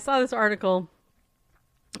 I saw this article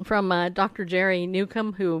from Dr. Jerry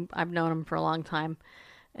Newcomb, who I've known him for a long time,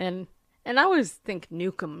 and I always think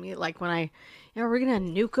nuke him, like when we're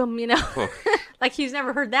going to nuke him, like he's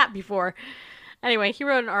never heard that before. Anyway, he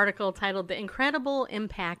wrote an article titled The Incredible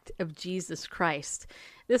Impact of Jesus Christ.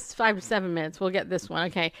 This is 5 to 7 minutes. We'll get this one.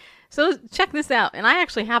 Okay. So check this out. And I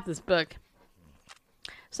actually have this book.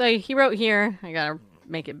 So he wrote here. I got to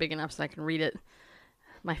make it big enough so I can read it.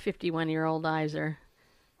 My 51-year-old eyes are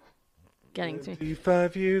getting to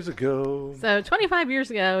 25 years ago. So 25 years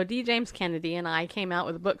ago, D. James Kennedy and I came out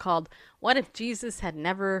with a book called What If Jesus Had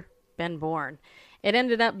Never Been Born? It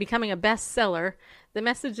ended up becoming a bestseller. The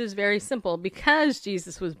message is very simple. Because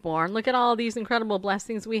Jesus was born, look at all these incredible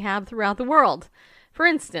blessings we have throughout the world. For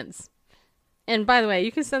instance, and by the way,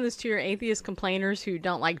 you can send this to your atheist complainers who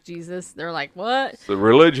don't like Jesus. They're like, what? The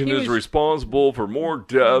religion is responsible for more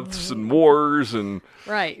deaths and wars and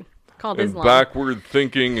right, called Islam. Backward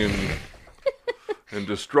thinking and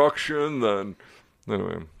destruction. Then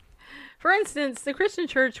anyway. For instance, the Christian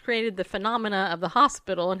Church created the phenomena of the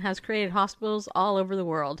hospital and has created hospitals all over the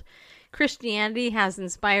world. Christianity has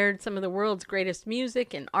inspired some of the world's greatest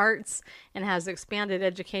music and arts and has expanded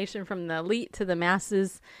education from the elite to the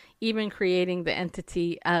masses, even creating the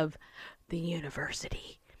entity of the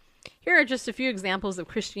university. Here are just a few examples of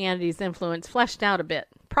Christianity's influence fleshed out a bit.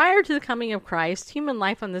 Prior to the coming of Christ, human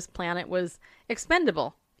life on this planet was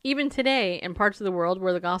expendable. Even today, in parts of the world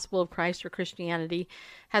where the gospel of Christ or Christianity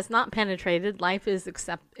has not penetrated, life is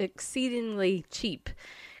exceedingly cheap.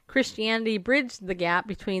 Christianity bridged the gap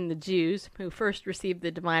between the Jews, who first received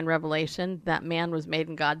the divine revelation that man was made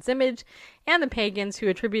in God's image, and the pagans who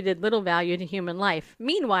attributed little value to human life.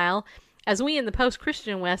 Meanwhile, as we in the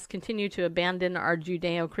post-Christian West continue to abandon our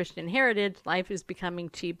Judeo-Christian heritage, life is becoming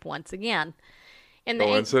cheap once again.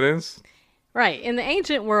 Coincidence? Right. In the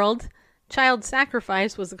ancient world, Child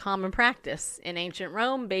sacrifice was a common practice. In ancient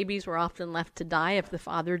Rome, babies were often left to die if the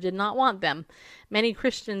father did not want them. Many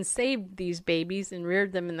Christians saved these babies and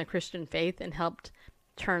reared them in the Christian faith and helped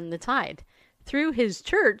turn the tide. Through his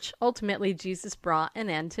church, ultimately Jesus brought an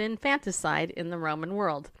end to infanticide in the Roman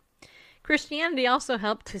world. Christianity also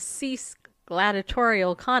helped to cease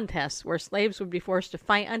gladiatorial contests where slaves would be forced to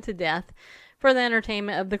fight unto death for the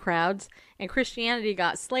entertainment of the crowds, and Christianity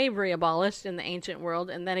got slavery abolished in the ancient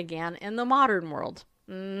world and then again in the modern world.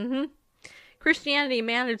 Christianity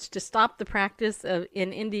managed to stop the practice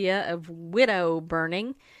in India of widow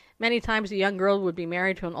burning. Many times a young girl would be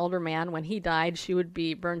married to an older man. When he died, she would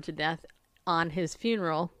be burned to death on his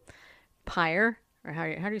funeral pyre. Or how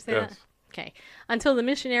do you say that? Okay. Until the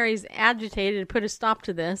missionaries agitated to put a stop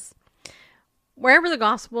to this. Wherever the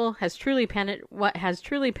gospel has truly penetrated,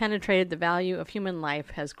 the value of human life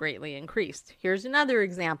has greatly increased. Here's another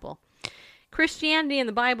example. Christianity and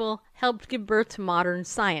the Bible helped give birth to modern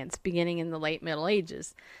science, beginning in the late Middle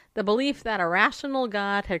Ages. The belief that a rational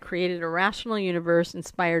God had created a rational universe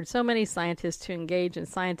inspired so many scientists to engage in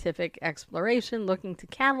scientific exploration, looking to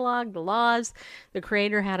catalog the laws the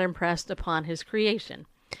Creator had impressed upon his creation.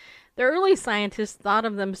 The early scientists thought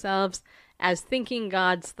of themselves as thinking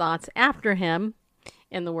God's thoughts after him,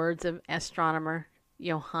 in the words of astronomer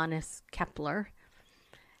Johannes Kepler.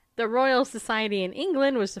 The Royal Society in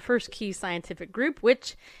England was the first key scientific group,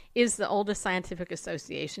 which is the oldest scientific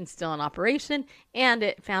association still in operation, and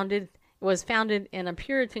it was founded in a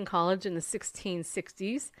Puritan college in the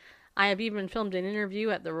 1660s. I have even filmed an interview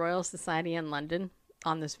at the Royal Society in London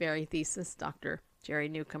on this very thesis Dr. Jerry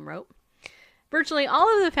Newcomb wrote. Virtually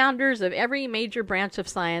all of the founders of every major branch of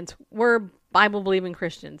science were Bible-believing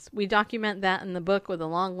Christians. We document that in the book with a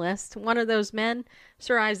long list. One of those men,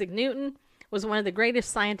 Sir Isaac Newton, was one of the greatest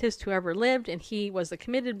scientists who ever lived, and he was a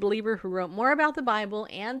committed believer who wrote more about the Bible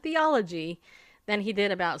and theology than he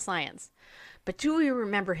did about science. But do we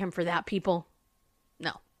remember him for that, people?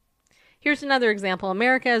 No. Here's another example.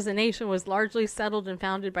 America as a nation was largely settled and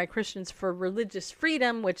founded by Christians for religious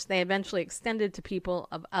freedom, which they eventually extended to people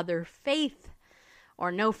of other faith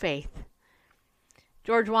or no faith.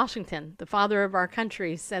 George Washington, the father of our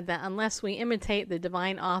country, said that unless we imitate the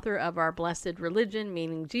divine author of our blessed religion,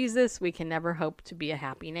 meaning Jesus, we can never hope to be a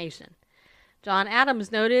happy nation. John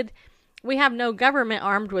Adams noted, "We have no government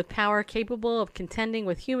armed with power capable of contending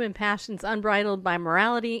with human passions unbridled by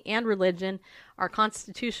morality and religion. Our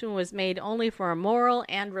Constitution was made only for a moral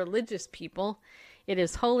and religious people. It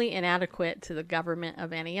is wholly inadequate to the government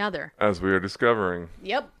of any other." As we are discovering.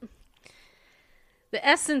 Yep. The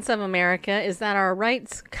essence of America is that our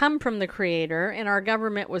rights come from the Creator, and our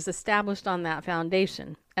government was established on that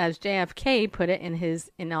foundation. As JFK put it in his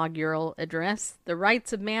inaugural address, the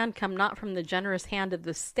rights of man come not from the generous hand of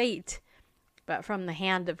the state, but from the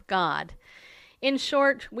hand of God. In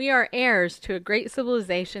short, we are heirs to a great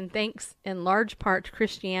civilization, thanks in large part to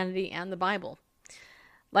Christianity and the Bible.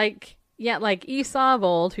 Like Esau of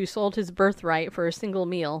old, who sold his birthright for a single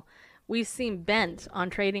meal, we seem bent on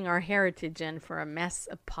trading our heritage in for a mess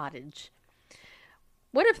of pottage.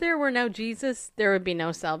 What if there were no Jesus? There would be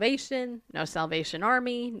no Salvation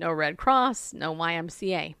Army, no Red Cross, no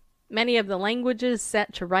YMCA. Many of the languages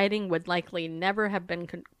set to writing would likely never have been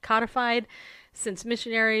codified, since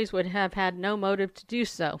missionaries would have had no motive to do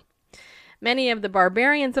so. Many of the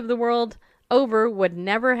barbarians of the world over would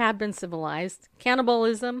never have been civilized.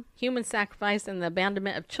 Cannibalism, human sacrifice, and the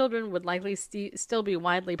abandonment of children would likely still be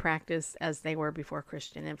widely practiced as they were before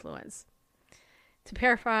Christian influence. To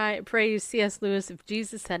paraphrase C.S. Lewis, if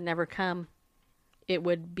Jesus had never come, it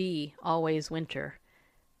would be always winter,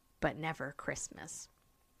 but never Christmas.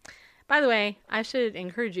 By the way, I should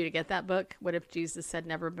encourage you to get that book, What If Jesus Had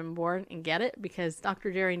Never Been Born, and get it, because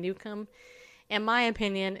Dr. Jerry Newcomb, in my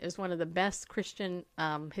opinion, is one of the best Christian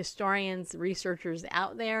historians, researchers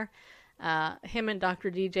out there. Him and Dr.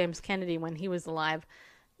 D. James Kennedy, when he was alive,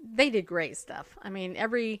 they did great stuff. I mean,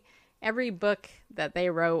 every book that they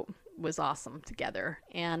wrote was awesome together.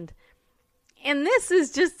 And this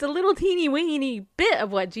is just a little teeny weeny bit of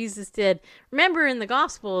what Jesus did. Remember in the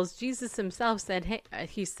Gospels, Jesus himself said, I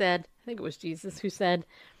think it was Jesus who said,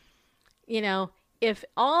 if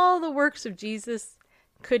all the works of Jesus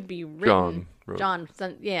could be written. John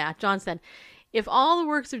said, if all the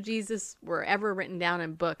works of Jesus were ever written down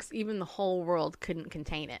in books, even the whole world couldn't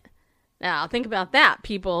contain it. Now, think about that,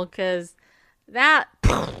 people, because that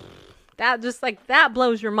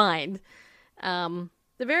blows your mind. The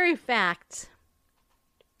very fact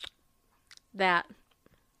that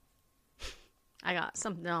I got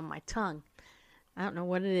something on my tongue. I don't know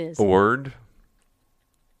what it is. A word?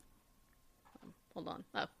 Hold on.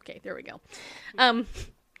 Oh, okay, there we go.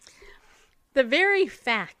 The very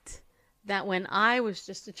fact that when I was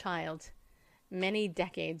just a child, many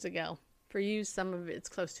decades ago, for you, some of it's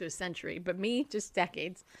close to a century, but me, just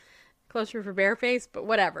decades. Closer for Bareface, but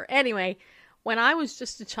whatever. Anyway, when I was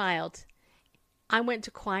just a child, I went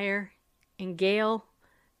to choir, and Gail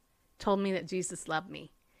told me that Jesus loved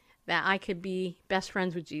me, that I could be best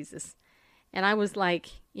friends with Jesus. And I was like,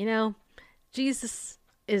 Jesus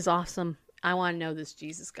is awesome. I want to know this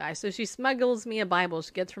Jesus guy. So she smuggles me a Bible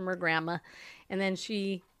she gets from her grandma, and then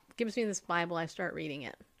she gives me this Bible. I start reading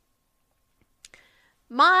it.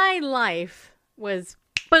 My life was,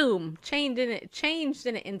 boom, changed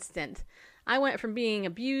in an instant. I went from being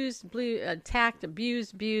attacked,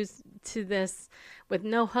 abused to this with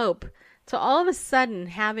no hope, to all of a sudden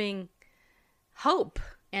having hope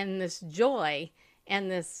and this joy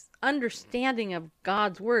and this understanding of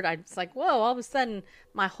God's word. I was like, whoa, all of a sudden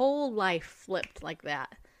my whole life flipped like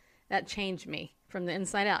that. That changed me from the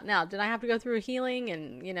inside out. Now, did I have to go through a healing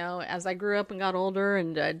and, as I grew up and got older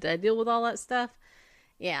and did I deal with all that stuff?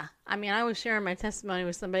 Yeah. I mean, I was sharing my testimony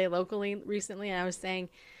with somebody locally recently, and I was saying,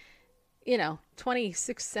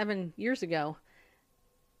 7 years ago,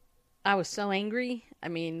 I was so angry. I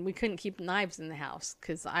mean, we couldn't keep knives in the house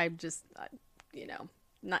because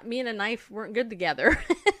not me and a knife weren't good together.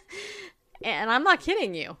 And I'm not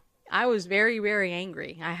kidding you. I was very, very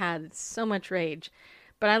angry. I had so much rage.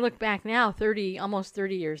 But I look back now, almost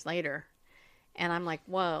 30 years later, and I'm like,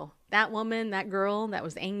 whoa, that woman, that girl that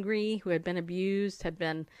was angry, who had been abused, had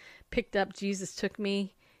been picked up. Jesus took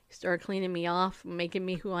me, started cleaning me off, making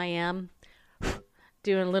me who I am,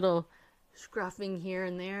 doing a little scruffing here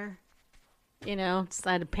and there,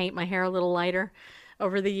 decided to paint my hair a little lighter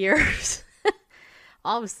over the years.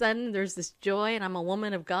 All of a sudden, there's this joy, and I'm a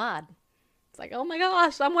woman of God. It's like, oh my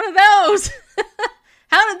gosh, I'm one of those.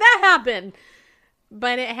 How did that happen?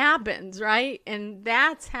 But it happens, right? And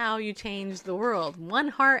that's how you change the world. One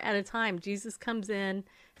heart at a time. Jesus comes in,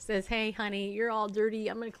 says, hey, honey, you're all dirty.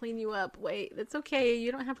 I'm going to clean you up. Wait, that's okay.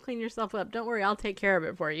 You don't have to clean yourself up. Don't worry. I'll take care of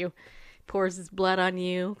it for you. Pours his blood on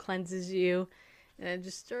you, cleanses you, and it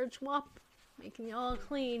just starts making you all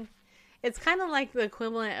clean. It's kind of like the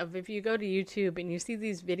equivalent of if you go to YouTube and you see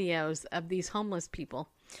these videos of these homeless people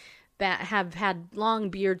that have had long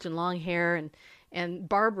beards and long hair, and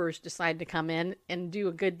barbers decide to come in and do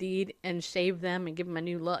a good deed and shave them and give them a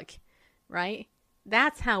new look, right?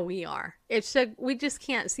 That's how we are. We just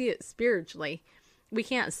can't see it spiritually. We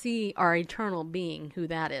can't see our eternal being, who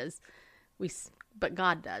that is. But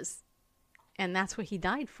God does. And that's what he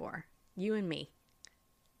died for, you and me.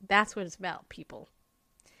 That's what it's about, people.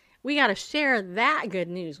 We got to share that good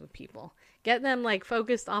news with people. Get them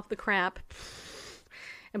focused off the crap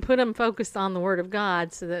and put them focused on the word of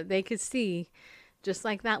God so that they could see, just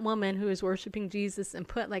like that woman who was worshiping Jesus and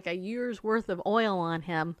put a year's worth of oil on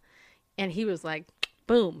him. And he was like,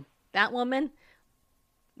 boom, that woman,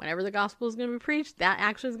 whenever the gospel is going to be preached, that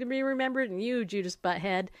action is going to be remembered. And you, Judas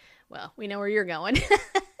Butthead, well, we know where you're going.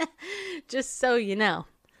 Just so you know.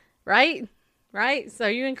 Right? Right? So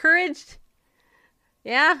you encouraged?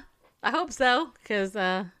 Yeah, I hope so. Because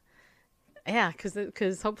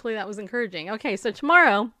hopefully that was encouraging. Okay, so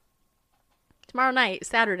tomorrow night,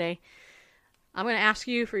 Saturday, I'm going to ask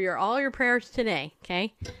you for all your prayers today,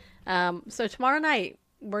 okay? So tomorrow night,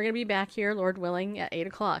 we're going to be back here, Lord willing, at 8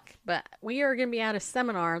 o'clock. But we are going to be at a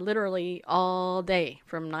seminar literally all day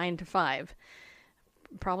from 9 to 5.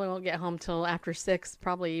 Probably won't get home till after 6,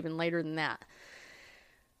 probably even later than that.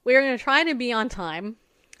 We are going to try to be on time,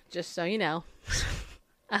 just so you know.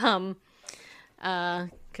 Because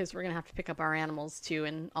we're going to have to pick up our animals too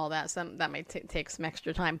and all that. So that may take some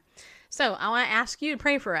extra time. So I want to ask you to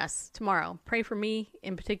pray for us tomorrow. Pray for me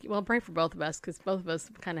in particular. Well, pray for both of us because both of us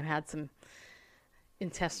kind of had some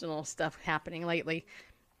intestinal stuff happening lately.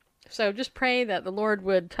 So just pray that the Lord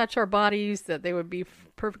would touch our bodies, that they would be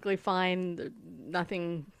perfectly fine, that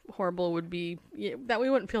nothing horrible would be, that we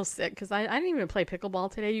wouldn't feel sick. Because I didn't even play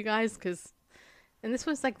pickleball today, you guys, and this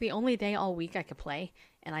was the only day all week I could play,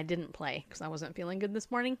 and I didn't play because I wasn't feeling good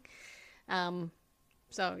this morning.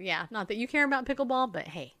 So yeah, not that you care about pickleball, but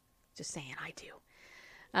hey, just saying I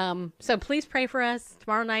do. So please pray for us.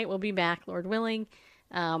 Tomorrow night we'll be back, Lord willing.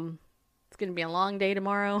 It's going to be a long day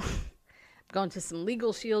tomorrow. I'm going to some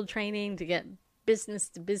Legal Shield training to get business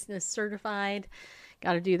to business certified.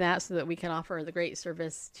 Got to do that so that we can offer the great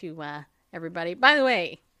service to everybody. By the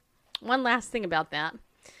way, one last thing about that.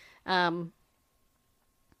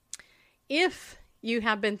 If you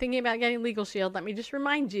have been thinking about getting Legal Shield, let me just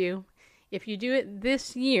remind you, if you do it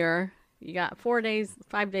this year, you got 5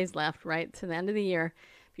 days left, right, to the end of the year.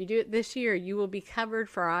 If you do it this year, you will be covered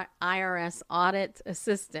for IRS audit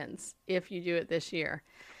assistance if you do it this year.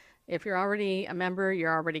 If you're already a member,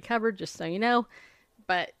 you're already covered, just so you know.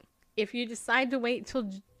 But if you decide to wait till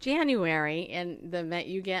January and the event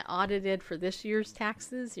you get audited for this year's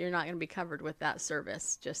taxes, you're not going to be covered with that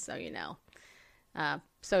service, just so you know.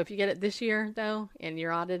 So if you get it this year, though, and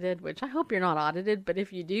you're audited, which I hope you're not audited, but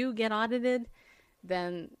if you do get audited,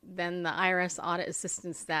 then the IRS audit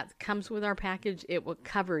assistance that comes with our package, it will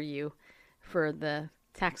cover you for the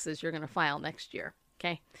taxes you're going to file next year.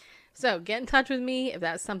 Okay? So get in touch with me if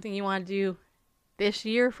that's something you want to do this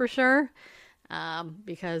year for sure.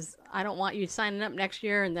 Because I don't want you signing up next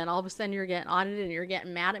year and then all of a sudden you're getting audited and you're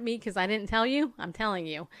getting mad at me because I didn't tell you. I'm telling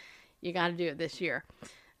you, you got to do it this year.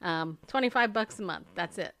 $25 a month.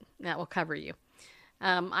 That's it. That will cover you.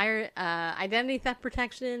 Identity theft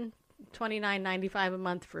protection, $29.95 a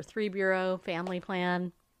month for 3-bureau family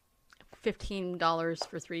plan, $15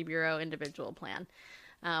 for 3-bureau individual plan.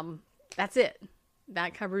 That's it.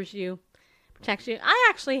 That covers you, protects you. I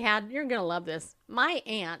actually had, you're going to love this. My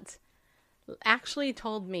aunt actually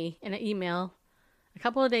told me in an email a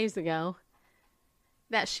couple of days ago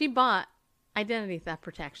that she bought identity theft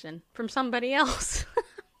protection from somebody else.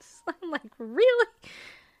 I'm like, really?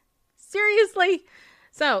 Seriously?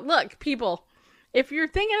 So look, people, if you're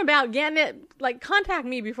thinking about getting it, like, contact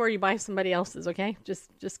me before you buy somebody else's. Okay. Just,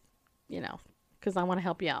 cause I want to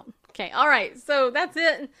help you out. Okay. All right. So that's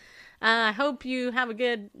it. I hope you have a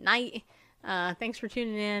good night. Thanks for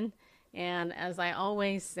tuning in. And as I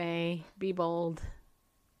always say, be bold.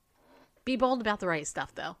 Be bold about the right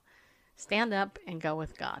stuff, though. Stand up and go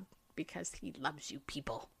with God because he loves you,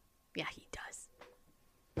 people. Yeah, he does.